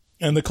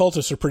 And the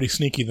cultists are pretty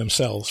sneaky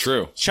themselves.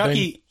 True.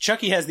 Chucky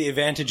has the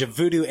advantage of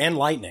voodoo and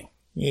lightning.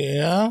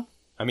 Yeah.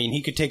 I mean,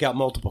 he could take out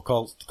multiple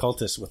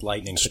cultists with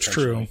lightning. It's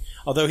true.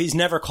 Although he's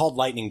never called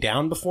lightning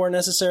down before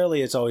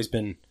necessarily. It's always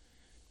been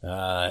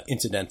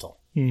incidental.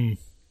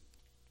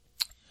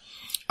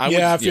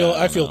 I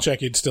feel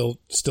Chucky'd still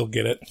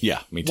get it.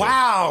 Yeah, me too.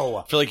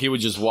 Wow. I feel like he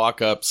would just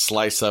walk up,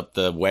 slice up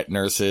the wet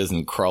nurses,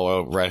 and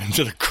crawl right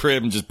into the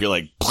crib and just be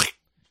like,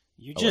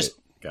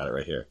 got it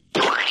right here.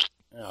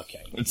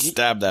 Okay. And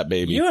stab that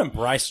baby. You and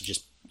Bryce are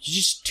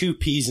just two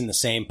peas in the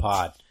same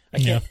pod.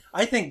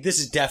 I think this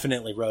is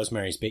definitely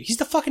Rosemary's Baby. He's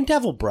the fucking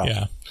devil, bro.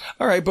 Yeah.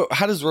 All right, but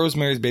how does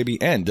Rosemary's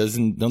Baby end?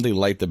 Don't they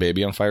light the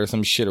baby on fire or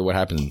some shit, or what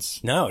happens?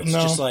 No, it's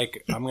just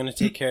like, I'm going to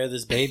take care of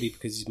this baby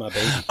because he's my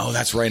baby. Oh,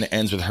 that's right. And it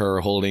ends with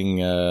her holding,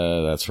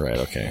 that's right.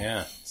 Okay.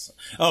 Yeah.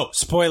 Oh,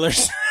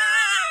 spoilers.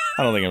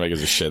 I don't think anybody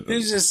gives a shit.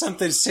 There's just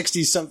something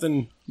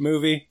 60-something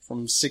movie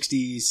from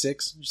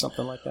 66 or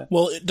something like that.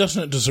 Well, it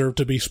doesn't deserve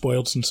to be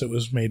spoiled since it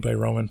was made by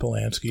Roman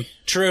Polanski.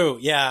 True,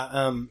 yeah.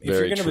 If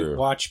Very you're going to true.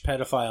 watch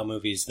pedophile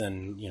movies,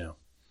 then,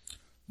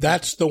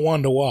 That's the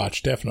one to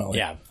watch, definitely.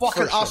 Yeah.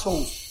 Fucking for sure.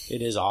 assholes.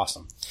 It is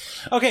awesome.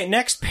 Okay,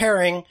 next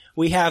pairing,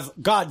 we have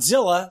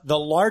Godzilla, the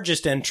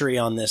largest entry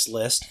on this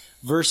list,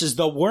 versus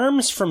the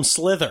worms from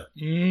Slither.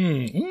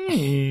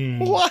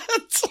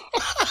 What?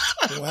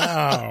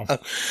 Wow.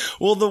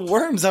 Well, the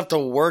worms have to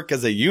work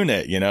as a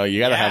unit. You know, you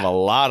got to have a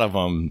lot of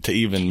them to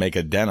even make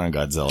a dent on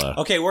Godzilla.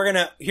 Okay, we're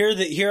gonna here are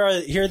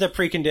the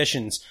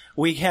preconditions.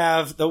 We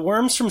have the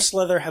worms from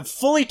Slither have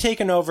fully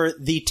taken over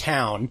the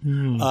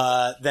town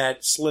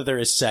that Slither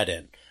is set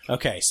in.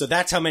 Okay, so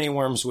that's how many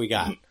worms we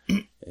got.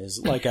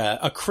 Is like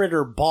a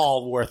critter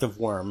ball worth of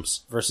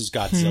worms versus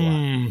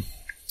Godzilla.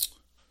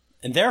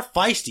 And they're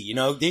feisty, you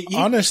know.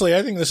 Honestly,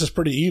 I think this is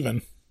pretty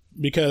even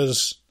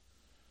because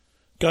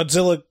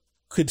Godzilla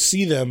could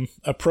see them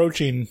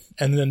approaching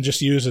and then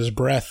just use his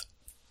breath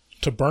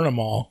to burn them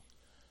all.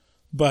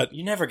 But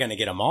you're never going to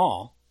get them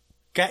all.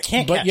 Can't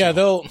catch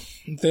them.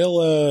 They'll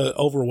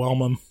overwhelm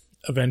them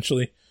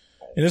eventually.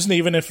 And isn't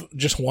even if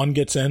just one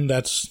gets in,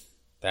 that's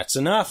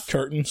enough.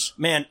 Curtains.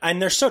 Man,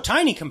 and they're so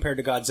tiny compared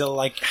to Godzilla.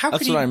 Like, how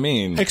That's could what I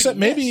mean. Except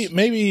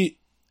maybe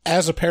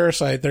as a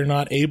parasite, they're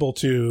not able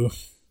to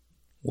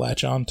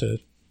latch on to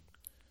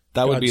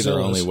That would be their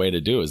Godzilla's. only way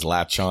to do is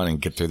latch on and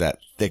get through that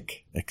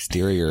thick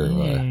exterior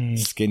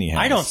skin he has.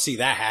 I don't see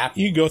that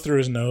happening. You can go through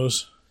his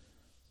nose.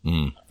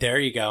 There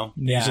you go.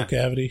 Nasal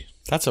cavity.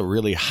 That's a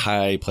really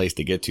high place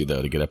to get to,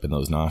 though, to get up in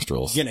those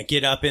nostrils. You're going to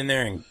get up in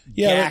there and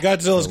Yeah, but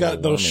Godzilla's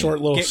got those short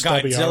little get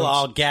stubby Godzilla arms.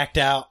 all gacked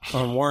out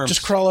on worms.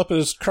 Just crawl up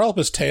his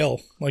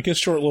tail. Like his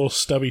short little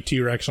stubby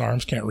T-Rex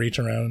arms can't reach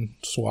around and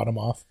swat him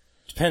off.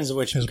 Depends on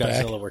which His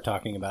Godzilla back. we're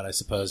talking about, I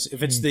suppose.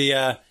 If it's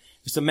the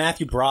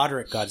Matthew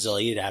Broderick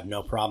Godzilla, you'd have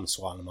no problem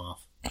swatting him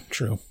off.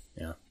 True.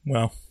 Yeah.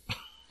 Well,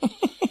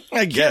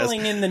 I guess.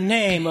 Killing in the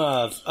name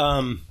of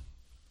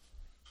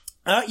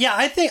yeah,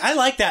 I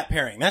like that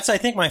pairing. That's I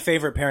think my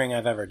favorite pairing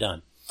I've ever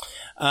done.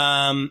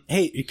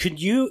 Hey,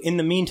 could you in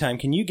the meantime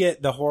can you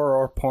get the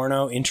horror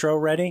porno intro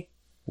ready?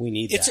 We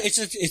need that.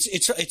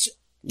 It's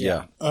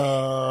Yeah.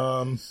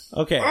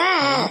 Okay.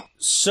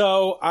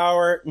 So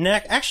our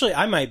next, actually,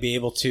 I might be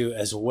able to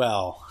as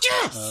well.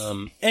 Yes!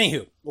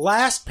 Anywho,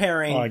 last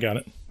pairing. oh, I got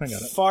it.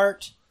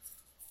 Fart.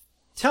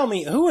 Tell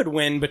me, who would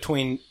win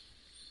between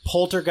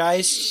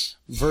Poltergeist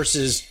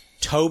versus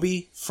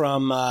Toby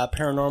from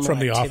Paranormal From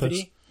The Activity?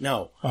 Office?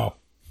 No. Oh.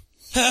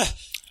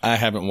 I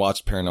haven't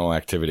watched Paranormal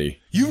Activity.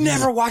 You've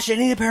never watched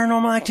any of the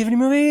Paranormal Activity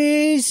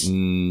movies?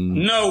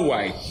 No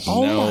way.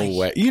 Oh no my.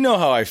 way. You know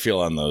how I feel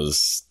on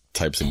those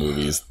types of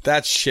movies.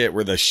 That shit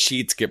where the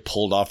sheets get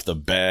pulled off the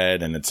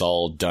bed and it's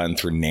all done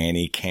through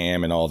nanny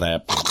cam and all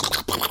that.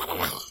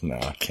 No,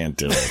 I can't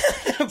do it.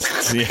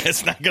 Yeah,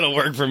 it's not going to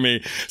work for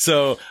me.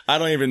 So I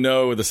don't even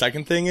know what the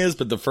second thing is,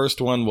 but the first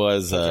one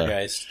was,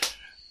 Poltergeist.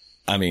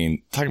 I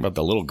mean, talking about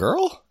the little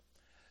girl?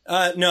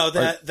 No,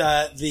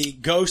 the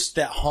ghost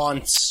that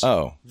haunts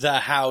the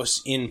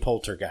house in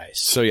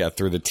Poltergeist. So yeah,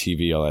 through the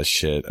TV, all that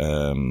shit.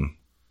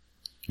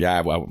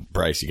 Yeah, well,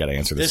 Bryce, you got to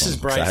answer this. This one, is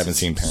Bryce. I haven't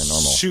seen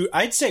Paranormal. Shoot,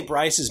 I'd say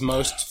Bryce is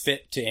most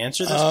fit to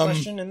answer this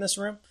question in this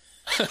room.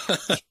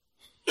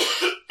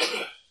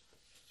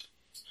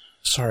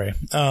 Sorry.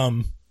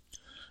 I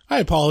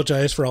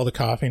apologize for all the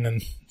coughing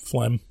and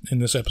phlegm in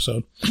this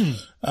episode.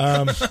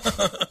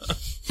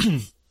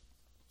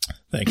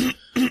 Thanks.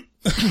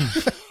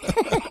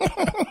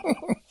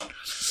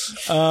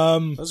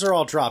 Those are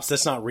all drops.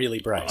 That's not really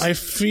Bryce. I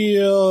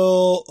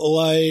feel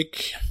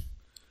like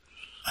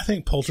I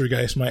think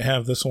Poltergeist might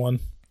have this one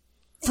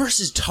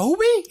versus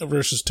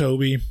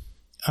Toby.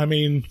 I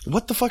mean,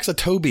 what the fuck's a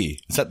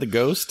Toby? Is that the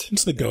ghost?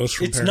 It's the ghost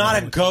from It's Paranormal.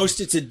 not a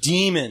ghost. It's a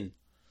demon.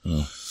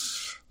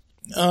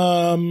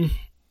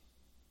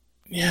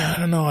 Yeah, I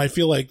don't know. I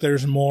feel like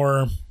there's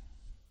more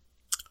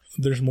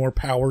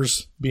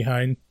powers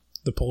behind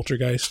the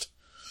Poltergeist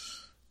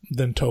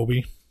than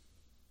Toby.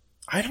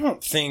 I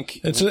don't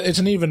think It's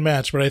an even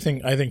match, but I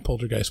think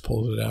Poltergeist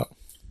pulls it out.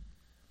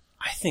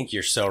 I think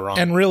you're so wrong.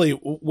 And really,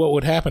 what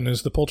would happen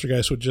is the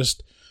Poltergeist would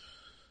just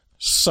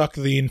suck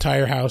the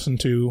entire house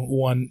into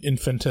one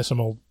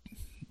infinitesimal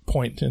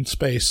point in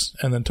space,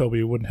 and then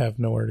Toby wouldn't have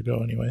nowhere to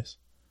go anyways.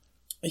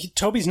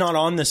 Toby's not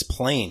on this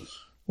plane.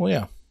 Well,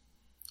 yeah.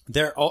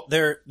 They're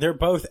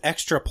both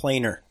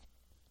extraplanar.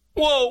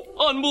 Whoa,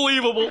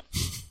 unbelievable.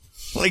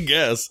 I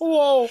guess.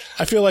 Whoa.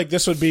 I feel like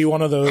this would be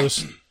one of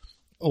those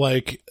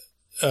like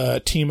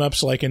team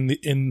ups like in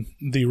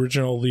the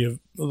original the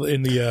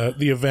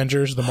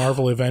Avengers, the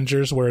Marvel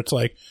Avengers, where it's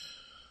like,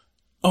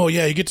 oh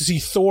yeah, you get to see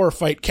Thor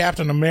fight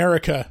Captain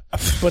America,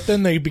 but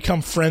then they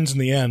become friends in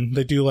the end.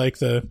 They do like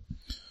the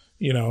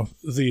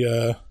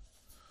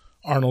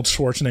Arnold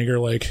Schwarzenegger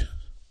like,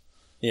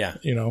 yeah,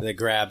 they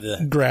grab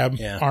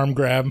arm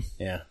grab,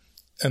 yeah,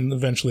 and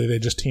eventually they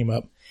just team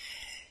up.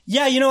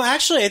 Yeah,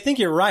 actually, I think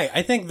you're right.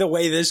 I think the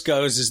way this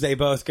goes is they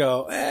both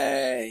go,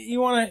 hey,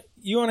 you want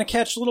to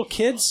catch little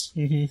kids?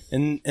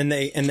 Mm-hmm. And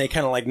they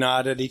kind of like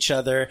nod at each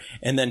other,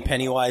 and then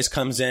Pennywise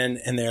comes in,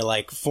 and they're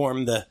like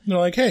they're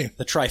like, hey,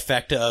 the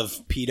trifecta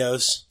of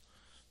pedo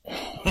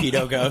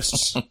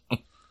ghosts.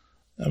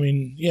 I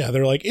mean, yeah,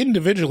 they're like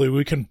individually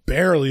we can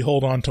barely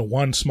hold on to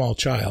one small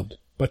child,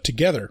 but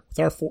together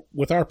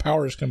with our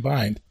powers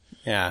combined,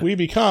 yeah, we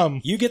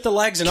become. You get the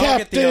legs and Captain I'll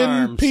get the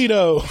arms.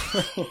 Pedo.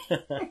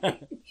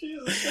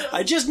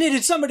 I just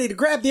needed somebody to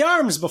grab the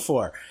arms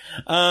before.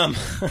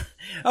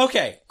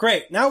 Okay,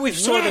 great. Now we've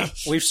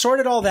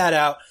sorted all that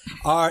out.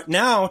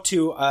 Now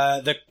to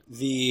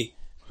the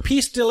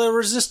piece de la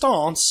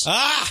resistance.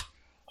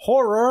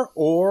 Horror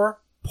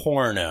or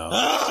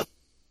porno.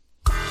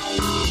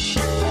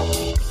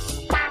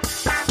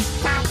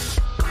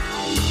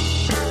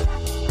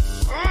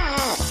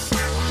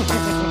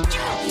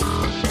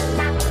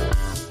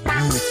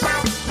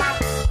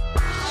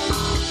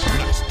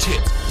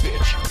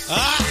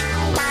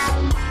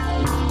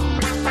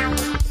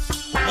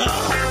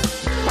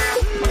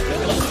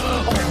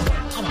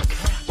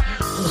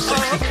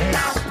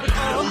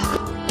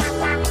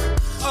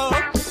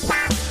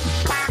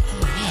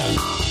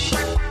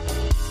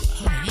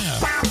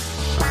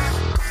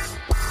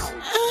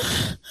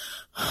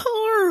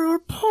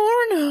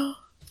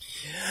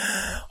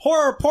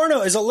 Horror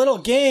Porno is a little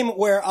game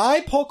where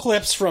I pull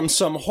clips from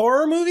some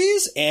horror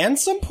movies and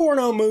some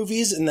porno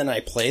movies, and then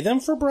I play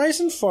them for Bryce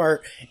and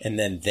Fart, and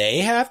then they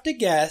have to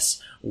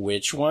guess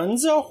which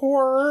one's a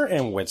horror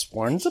and which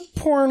one's a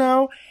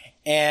porno.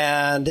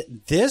 And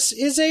this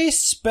is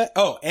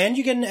and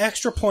you get an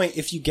extra point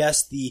if you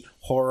guess the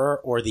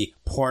horror or the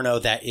porno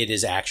that it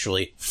is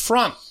actually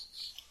from.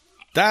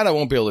 That I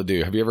won't be able to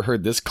do. Have you ever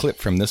heard this clip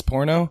from this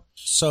porno?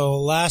 So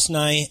last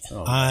night,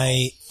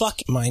 I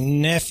fucked my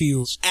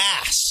nephew's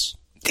ass.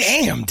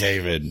 Damn,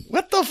 David.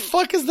 What the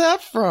fuck is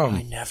that from?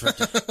 I never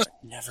did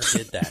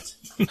that.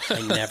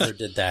 I never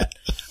did that.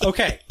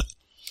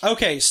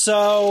 Okay,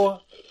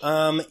 so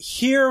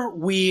here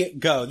we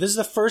go. This is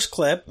the first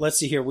clip. Let's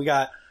see here. We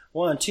got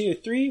 1, 2,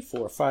 3,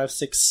 4, 5,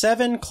 6,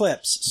 7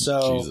 clips.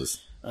 So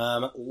Jesus.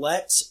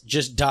 Let's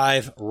just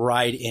dive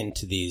right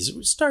into these.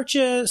 Start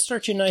you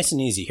nice and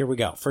easy. Here we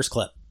go. First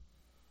clip.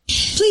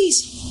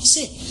 Please,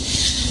 sit.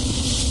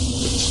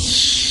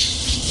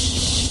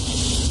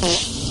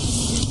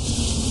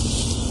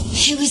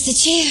 It was the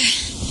chair.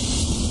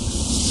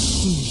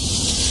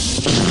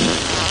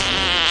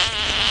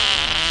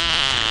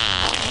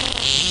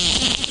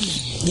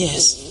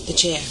 Yes, the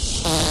chair.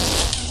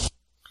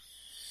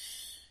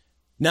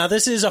 Now,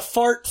 this is a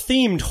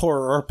fart-themed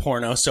horror or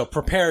porno, so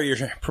prepare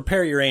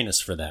your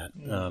anus for that.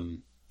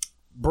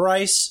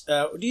 Bryce,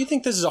 do you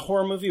think this is a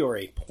horror movie or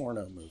a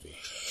porno movie?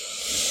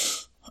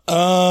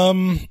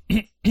 I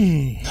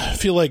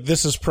feel like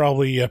this is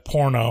probably a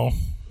porno,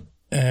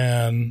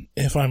 and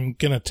if I'm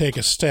gonna take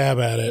a stab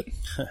at it,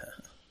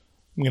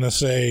 I'm gonna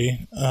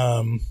say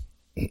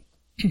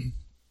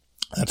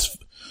that's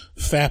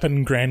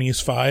Fappin' Granny's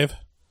 5.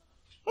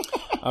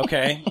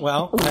 Okay,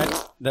 well,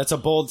 that's a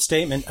bold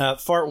statement.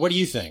 Fart, what do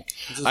you think?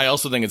 I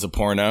also think it's a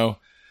porno,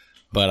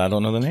 but I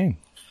don't know the name.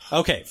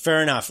 Okay,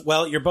 fair enough.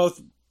 Well, you're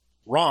both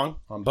wrong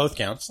on both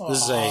counts.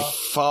 This is a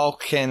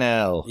Falcon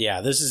L.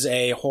 Yeah, this is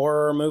a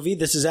horror movie.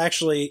 This is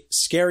actually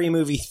Scary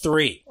Movie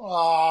 3.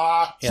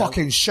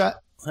 Fucking shit.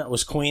 That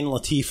was Queen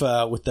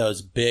Latifah with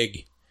those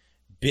big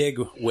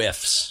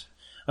whiffs.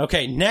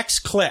 Okay, next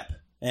clip.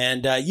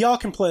 And y'all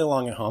can play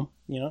along at home,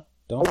 you know.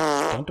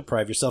 Don't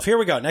deprive yourself. Here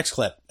we go. Next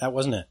clip. That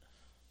wasn't it.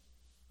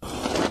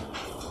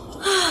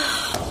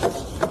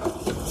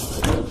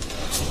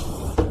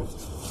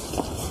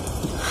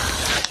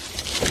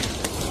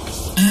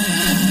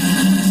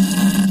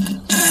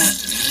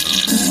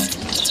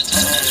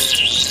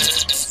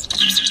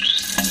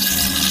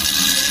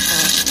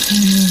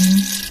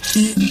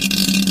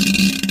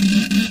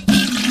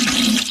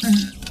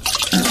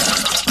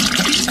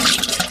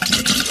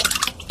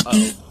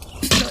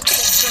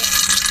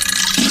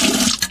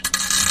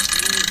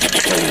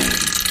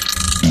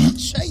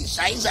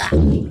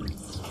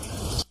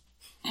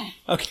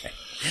 Okay.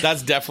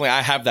 That's definitely,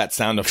 I have that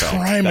sound effect.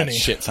 Criminy. That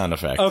shit sound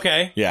effect.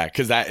 Okay. Yeah,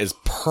 because that is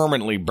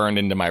permanently burned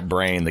into my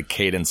brain, the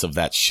cadence of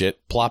that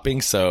shit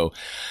plopping. So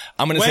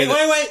I'm going to say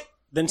Wait.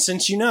 Then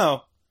since you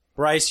know,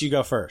 Bryce, you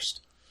go first.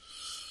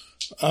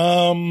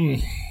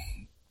 I'm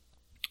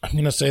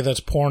going to say that's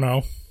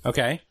porno.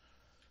 Okay.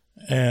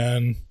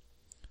 And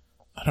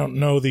I don't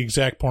know the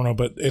exact porno,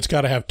 but it's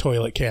got to have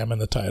toilet cam in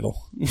the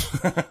title.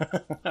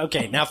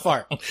 Okay, now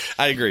Fart.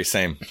 I agree.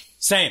 Same.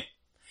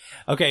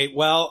 Okay,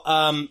 well,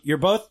 you're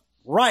both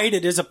right.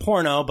 It is a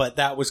porno, but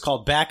that was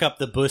called Back Up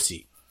the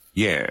Bussy.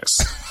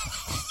 Yes.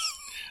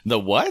 The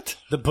what?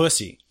 The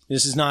Bussy.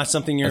 This is not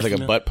something you're like a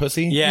butt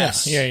pussy?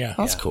 Yes. Yeah.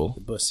 That's cool.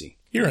 The Bussy.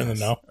 You're in the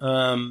know.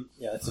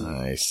 Yeah, it's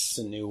nice. It's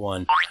a new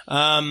one.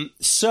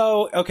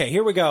 Okay,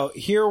 here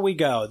we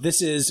go.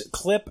 This is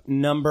clip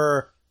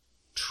number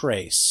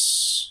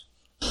trace.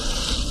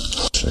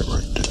 Stay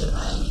right there.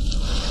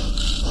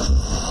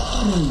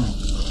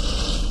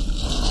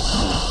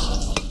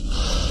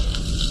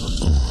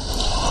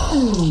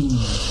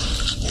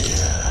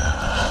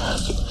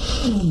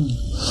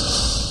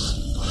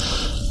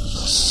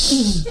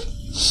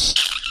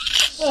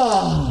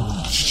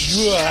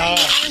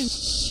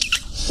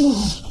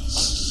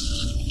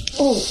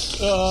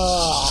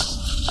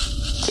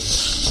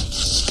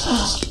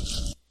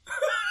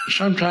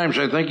 Sometimes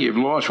I think you've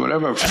lost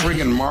whatever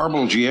friggin'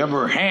 marbles you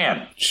ever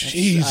had.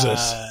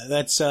 Jesus.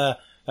 That's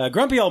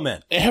Grumpy Old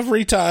Man.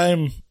 Every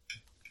time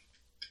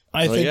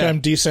I think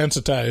I'm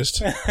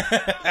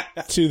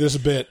desensitized to this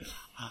bit.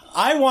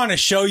 I want to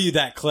show you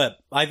that clip.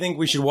 I think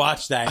we should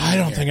watch that. I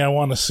don't think I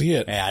want to see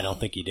it. Yeah, I don't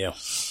think you do.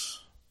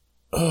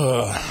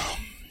 Ugh.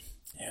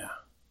 Yeah.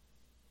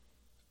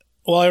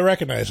 Well, I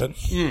recognize it.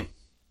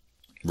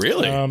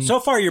 Really? So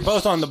far, you're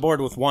both on the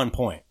board with 1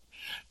 point.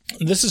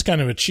 This is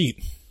kind of a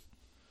cheat.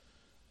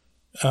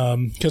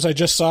 Because I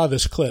just saw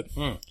this clip.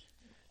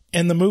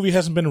 And the movie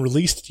hasn't been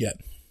released yet.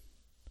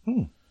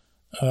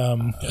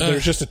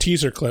 There's just a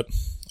teaser clip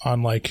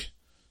on, like,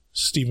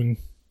 Stephen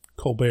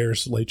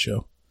Colbert's Late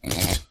Show.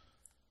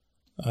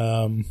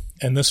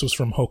 And this was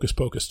from Hocus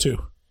Pocus 2.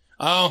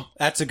 Oh,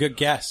 that's a good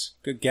guess.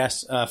 Good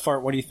guess.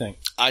 Fart, what do you think?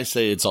 I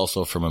say it's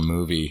also from a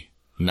movie.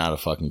 Not a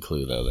fucking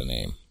clue, though, the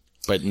name.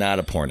 But not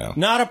a porno.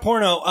 Not a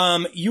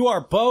porno. You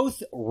are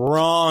both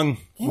wrong.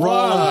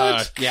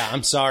 What? Yeah,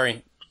 I'm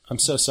sorry. I'm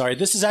so sorry.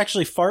 This is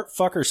actually Fart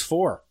Fuckers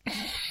 4.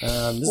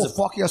 This is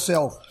fuck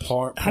yourself.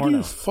 Porno. How do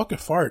you fuck a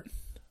fart?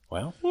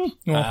 Well,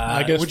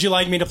 I guess. Would you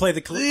like me to play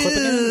the clip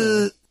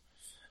again?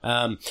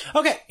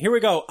 Okay, here we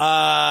go.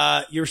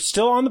 You're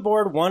still on the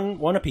board,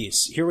 one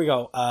apiece. Here we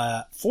go.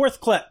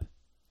 Fourth clip.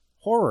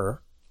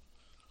 Horror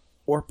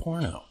or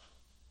porno?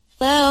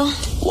 Hello.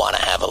 Want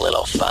to have a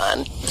little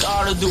fun?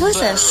 Who's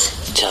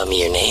this? Tell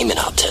me your name and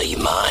I'll tell you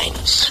mine.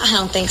 I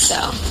don't think so.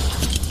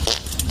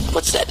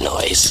 What's that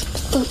noise?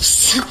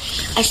 Oops.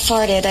 I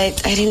farted.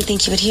 I didn't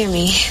think you would hear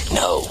me.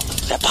 No,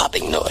 that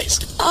popping noise.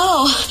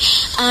 Oh,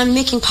 I'm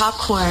making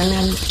popcorn.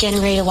 I'm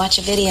getting ready to watch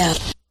a video.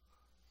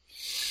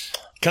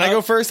 Can I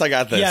go first? I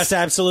got this. Yes,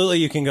 absolutely.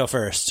 You can go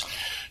first.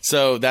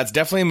 So that's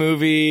definitely a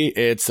movie.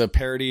 It's a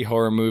parody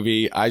horror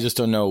movie. I just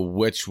don't know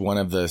which one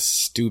of the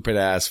stupid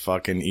ass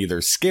fucking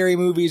either scary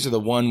movies or the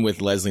one with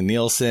Leslie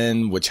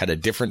Nielsen, which had a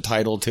different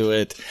title to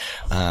it.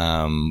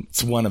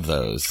 It's one of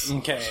those.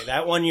 Okay,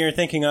 that one you're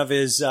thinking of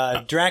is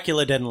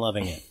Dracula Dead and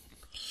Loving It.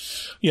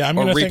 Yeah, I'm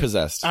gonna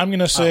Repossessed. I'm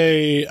gonna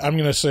say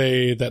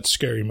that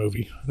scary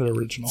movie, the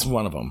original. It's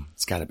one of them.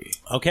 It's got to be.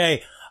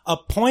 Okay, a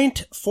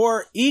point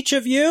for each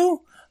of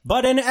you,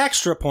 but an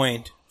extra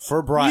point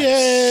for Bryce.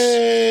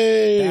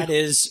 Yay! That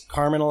is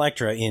Carmen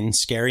Electra in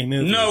Scary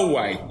Movie. No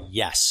way.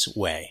 Yes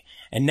way.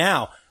 And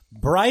now,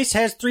 Bryce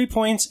has 3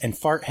 points and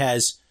Fart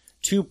has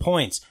 2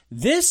 points.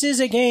 This is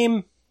a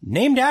game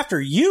named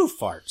after you,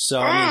 Fart. So,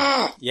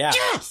 I mean, yeah.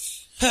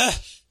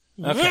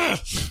 Okay.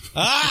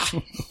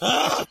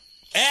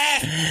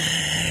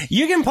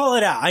 You can pull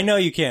it out. I know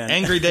you can.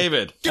 Angry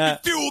David. Give me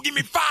fuel, give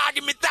me fire,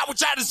 give me that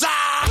which I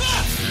desire.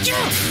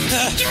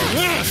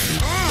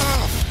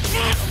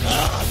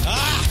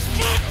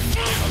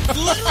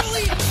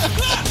 Literally.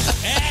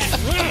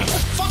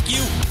 Fuck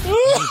you.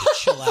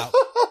 Chill out.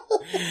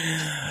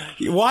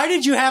 Why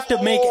did you have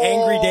to make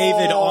Angry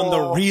David on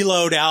the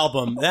Reload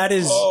album? That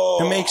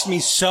makes me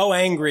so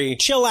angry.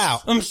 Chill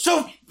out. I'm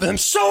so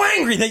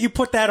angry that you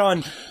put that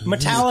on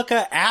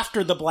Metallica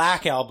after the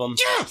Black Album.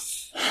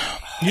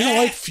 You don't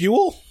like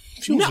Fuel?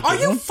 No, are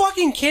you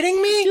fucking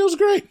kidding me? Fuel's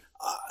great.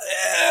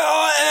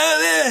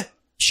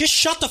 Just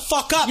shut the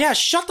fuck up. Yeah,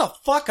 shut the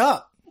fuck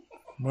up.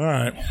 All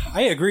right.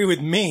 I agree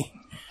with me.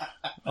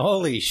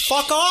 Holy shit.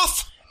 Fuck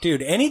off.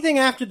 Dude, anything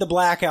after the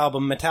Black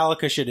Album,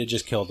 Metallica should have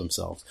just killed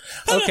themselves.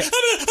 Okay.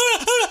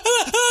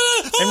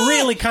 And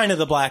really kind of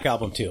the Black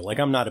Album, too. Like,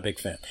 I'm not a big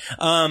fan.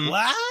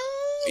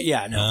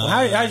 Yeah, no.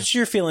 How's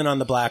your feeling on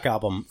the Black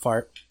Album,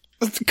 Fart?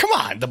 Come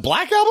on. The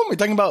Black Album? We're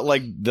talking about,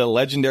 like, the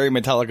legendary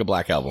Metallica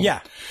Black Album. Yeah.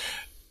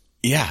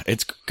 Yeah,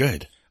 it's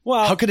good.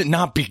 Well, how could it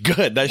not be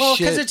good? That well,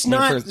 shit. because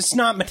it's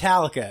not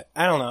Metallica.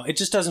 I don't know. It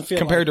just doesn't feel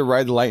compared to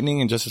Ride the Lightning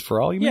and Justice for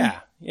All. You mean?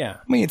 Yeah.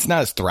 I mean, it's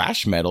not as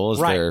thrash metal as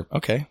their.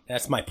 Okay,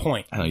 that's my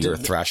point. I know you're a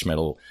thrash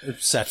metal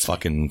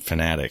fucking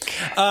fanatic.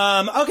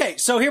 Okay,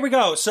 so here we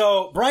go.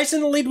 So Bryce in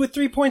the lead with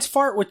 3 points.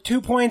 Fart with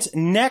 2 points.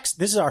 Next,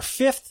 this is our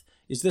fifth.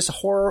 Is this a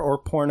horror or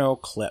porno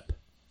clip?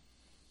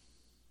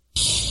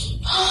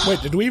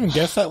 Wait, did we even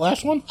guess that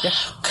last one? Yeah.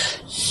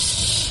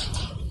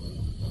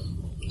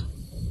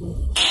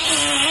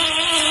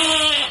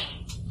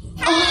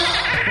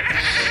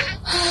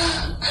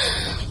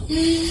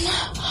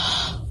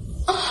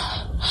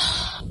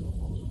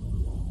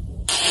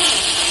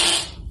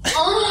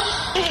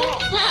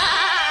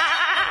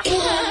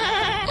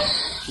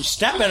 You're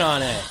stepping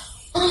on it.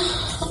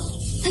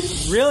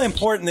 Really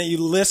important that you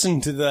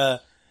listen to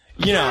the,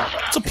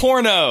 it's a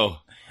porno.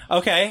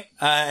 Okay,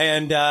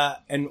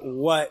 and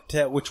what?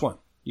 Which one?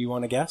 You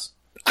want to guess?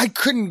 I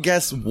couldn't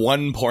guess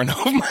one porno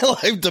of my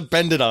life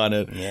depended on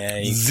it.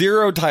 Yeah,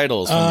 0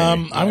 titles. For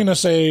me. I'm gonna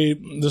say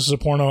this is a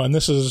porno, and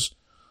this is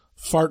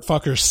Fart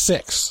Fucker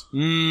 6.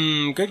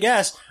 Good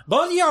guess.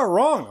 Both of you are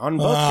wrong on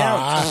both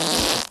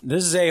counts.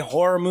 This is a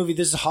horror movie.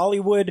 This is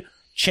Hollywood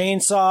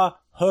Chainsaw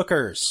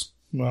Hookers.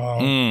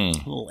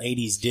 Little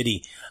 80s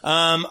ditty.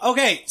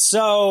 Okay,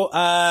 so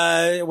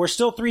we're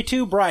still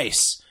 3-2.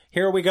 Bryce.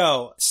 Here we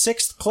go.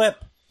 6th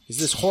clip. Is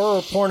this horror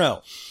or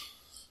porno?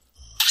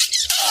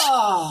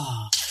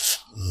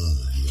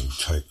 You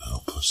tight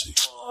little pussy.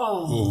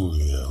 Oh,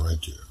 yeah, right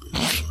there, baby.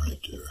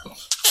 Right there.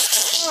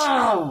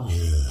 Oh.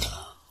 Yeah.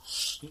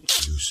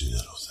 Juicy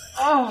little thing.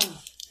 Oh.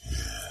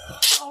 Yeah.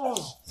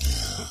 Oh.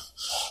 Yeah.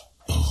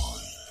 Oh,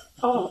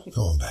 yeah. Oh.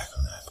 Going back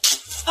on that.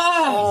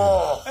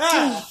 Oh.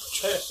 Yeah.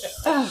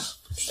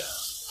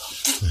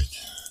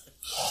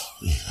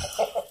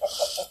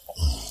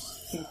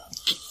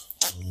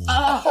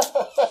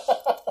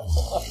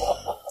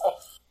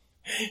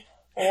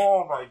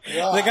 Oh my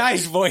god. The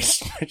guy's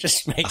voice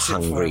just makes it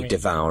Hungry, for me.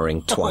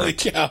 devouring Holy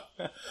twat. cow.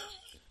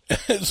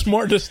 It's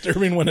more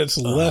disturbing when it's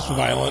less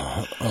violent.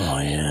 Oh,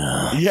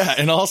 yeah. Yeah,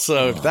 and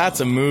also, if that's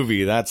a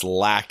movie, that's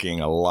lacking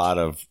a lot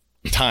of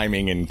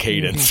timing and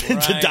cadence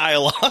into Right.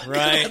 dialogue.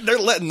 Right. They're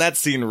letting that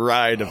scene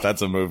ride if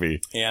that's a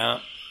movie. Yeah.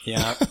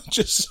 Yeah.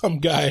 Just some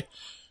guy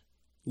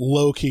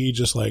low key,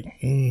 just like,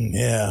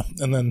 yeah.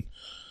 And then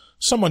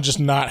someone just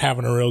not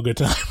having a real good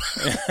time.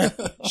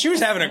 She was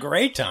having a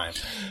great time.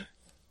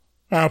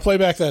 Play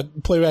back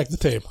the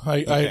tape.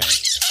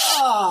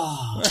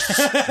 Oh.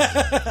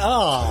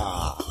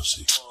 Oh.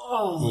 Pussy.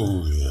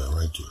 Oh. Yeah,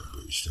 right there,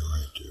 baby. Stay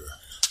right there.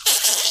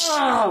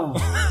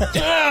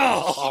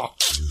 Oh.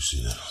 Juicy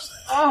little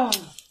thing. Oh.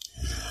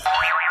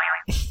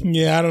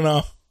 Yeah, I don't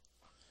know.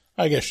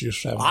 I guess she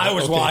was having I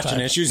was okay watching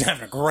time. it. She was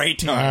having a great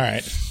time. All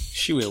right.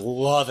 She was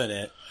loving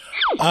it.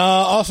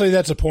 I'll say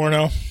that's a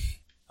porno.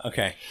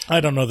 Okay. I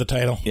don't know the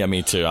title. Yeah,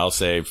 me too. I'll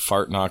say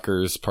Fart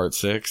Knockers Part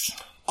 6.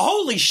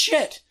 Holy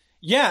shit.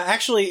 Yeah,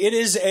 actually,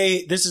 this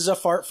is a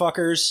Fart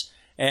Fuckers.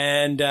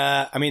 And,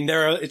 I mean,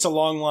 it's a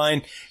long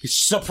line.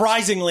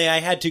 Surprisingly,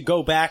 I had to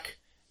go back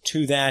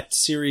to that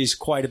series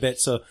quite a bit.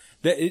 So,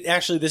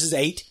 actually, this is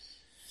 8.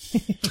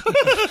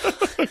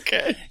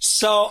 Okay.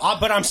 So,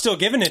 but I'm still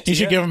giving it to you. You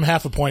should give him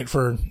half a point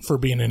for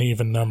being an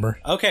even number.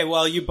 Okay,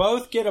 well, you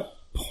both get a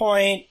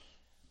point.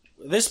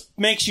 This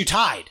makes you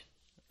tied.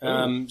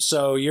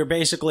 So you're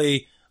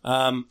basically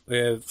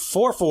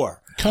 4-4.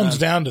 Comes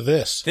down to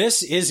this.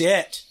 This is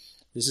it.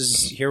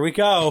 Here we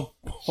go.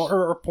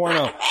 Horror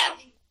porno.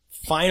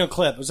 Final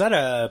clip. Was that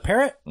a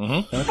parrot?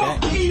 Mm-hmm.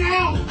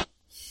 Okay.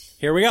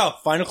 Here we go.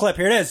 Final clip.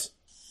 Here it is.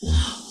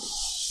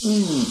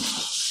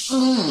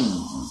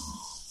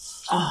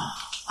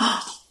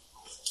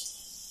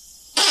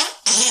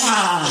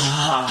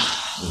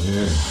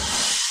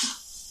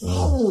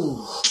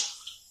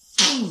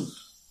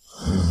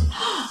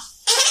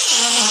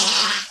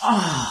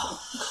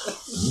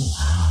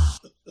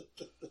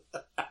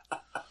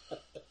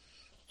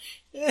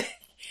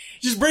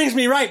 Just brings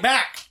me right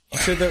back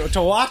to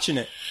watching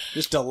it.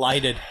 Just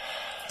delighted.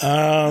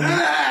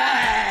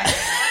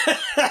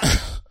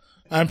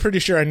 I'm pretty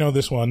sure I know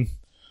this one.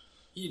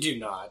 You do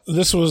not.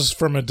 This was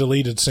from a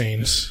deleted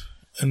scenes,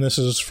 and this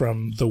is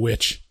from The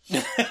Witch.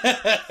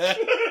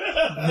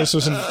 This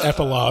was an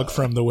epilogue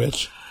from The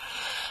Witch.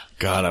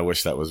 God, I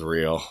wish that was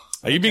real.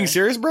 Are you being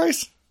serious,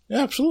 Bryce? Yeah,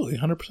 absolutely,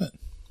 100%.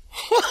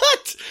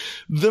 What?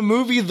 The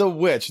movie The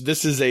Witch.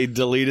 This is a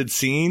deleted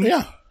scene?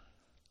 Yeah.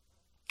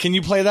 Can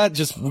you play that?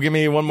 Just give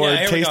me one more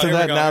taste of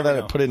that now that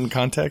I put it in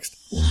context.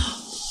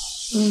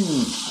 There's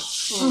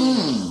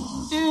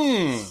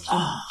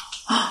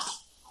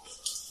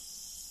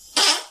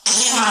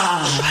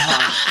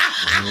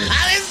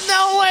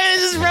no way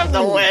this is from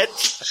The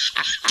Witch.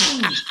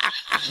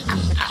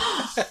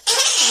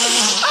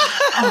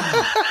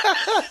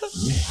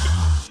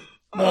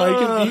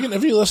 No, you can,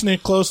 if you listen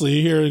closely,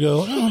 you hear it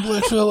go, oh,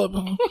 Black Phillip.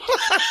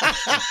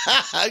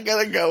 I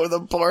gotta go with a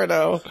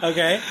porno.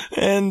 Okay.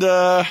 And,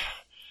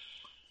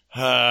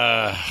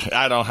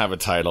 I don't have a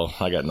title.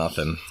 I got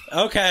nothing.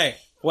 Okay.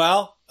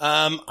 Well,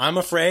 I'm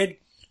afraid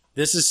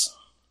this is...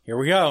 Here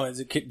we go.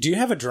 Do you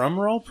have a drum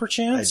roll,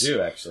 perchance? I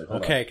do, actually.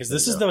 Hold okay, on. because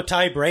this is the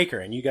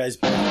tiebreaker, and you guys...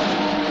 And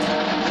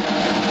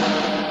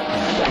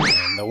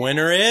the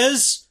winner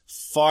is...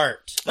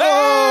 Fart.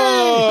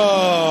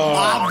 Oh!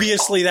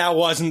 Obviously, that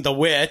wasn't The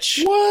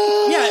Witch.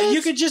 What? Yeah,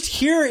 you could just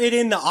hear it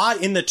in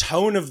the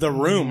tone of the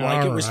room,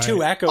 like it was too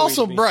echoey.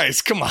 Also, to be-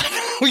 Bryce, come on.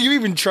 Were you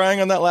even trying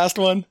on that last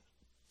one?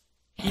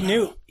 He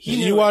knew.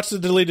 You watch the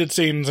deleted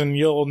scenes and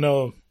you'll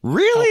know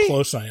Really? how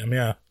close I am,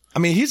 yeah. I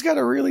mean, he's got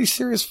a really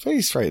serious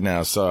face right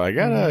now, so I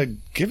gotta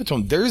give it to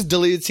him. There's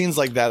deleted scenes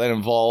like that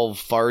involve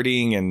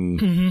farting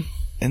and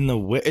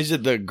is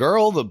it the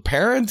girl, the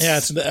parents? Yeah,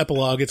 it's the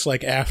epilogue. It's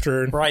like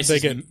after Bryce they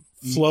is get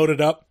floated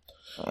up.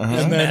 He's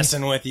And then,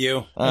 messing with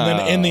you. and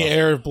then in the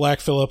air, Black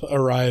Phillip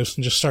arrives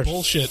and just starts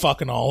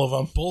fucking all of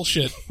them.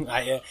 Bullshit.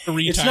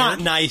 It's not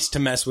nice to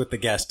mess with the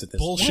guest at this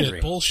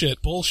Bullshit.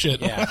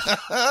 Yeah.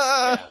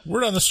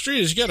 Word on the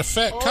street is you got a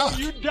fat cock.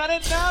 You done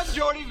it now,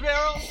 Jordy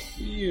Verrill?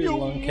 You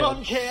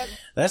lunkhead.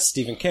 That's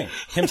Stephen King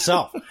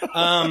himself.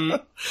 Oh,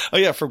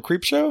 yeah, from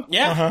Creepshow?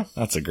 Yeah.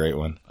 That's a great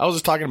one. I was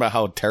just talking about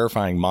how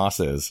terrifying Moss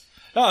is.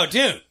 Oh,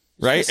 dude.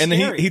 Right? So And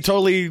scary. he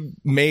totally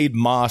made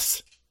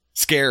Moss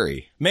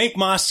scary. Make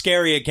Moss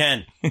scary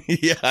again.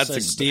 Yeah, that's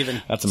Says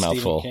Stephen. That's a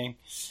mouthful. Stephen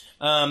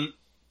King.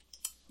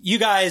 You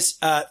guys,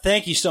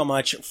 thank you so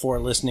much for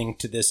listening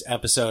to this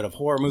episode of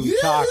Horror Movie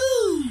Talk.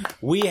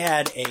 We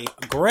had a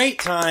great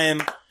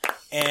time,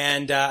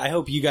 and I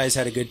hope you guys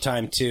had a good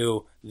time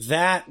too.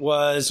 That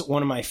was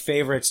one of my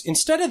favorites.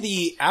 Instead of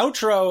the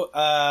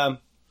outro,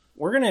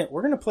 we're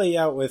gonna play you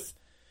out with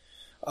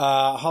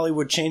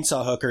Hollywood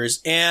Chainsaw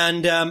Hookers.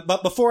 And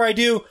but before I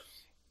do,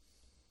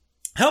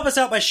 help us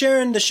out by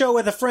sharing the show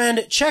with a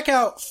friend. Check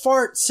out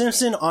Fart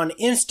Simpson on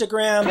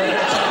Instagram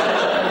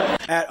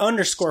at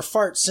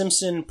 _Fart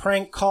Simpson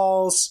prank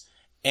calls.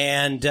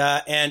 And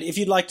if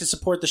you'd like to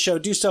support the show,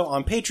 do so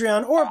on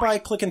Patreon or by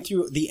clicking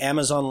through the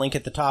Amazon link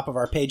at the top of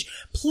our page.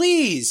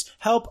 Please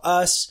help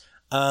us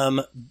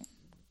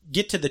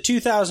get to the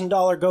 $2,000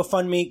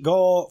 GoFundMe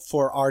goal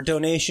for our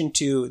donation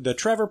to the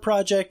Trevor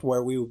Project,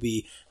 where we will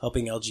be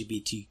helping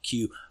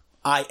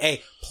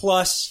LGBTQIA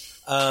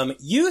plus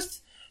youth.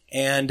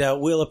 And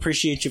we'll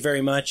appreciate you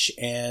very much,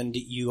 and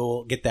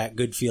you'll get that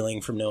good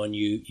feeling from knowing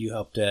you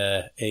helped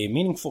a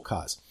meaningful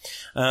cause.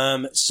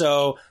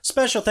 So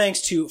special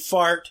thanks to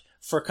Fart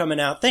for coming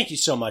out. Thank you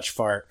so much,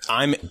 Fart.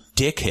 I'm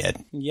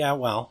dickhead. Yeah,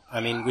 well, I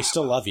mean, we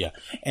still love you.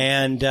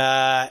 And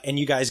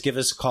you guys give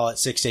us a call at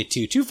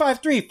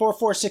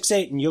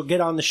 682-253-4468, and you'll get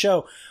on the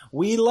show.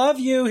 We love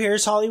you.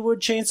 Here's Hollywood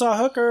Chainsaw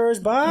Hookers.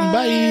 Bye.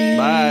 Bye.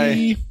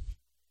 Bye.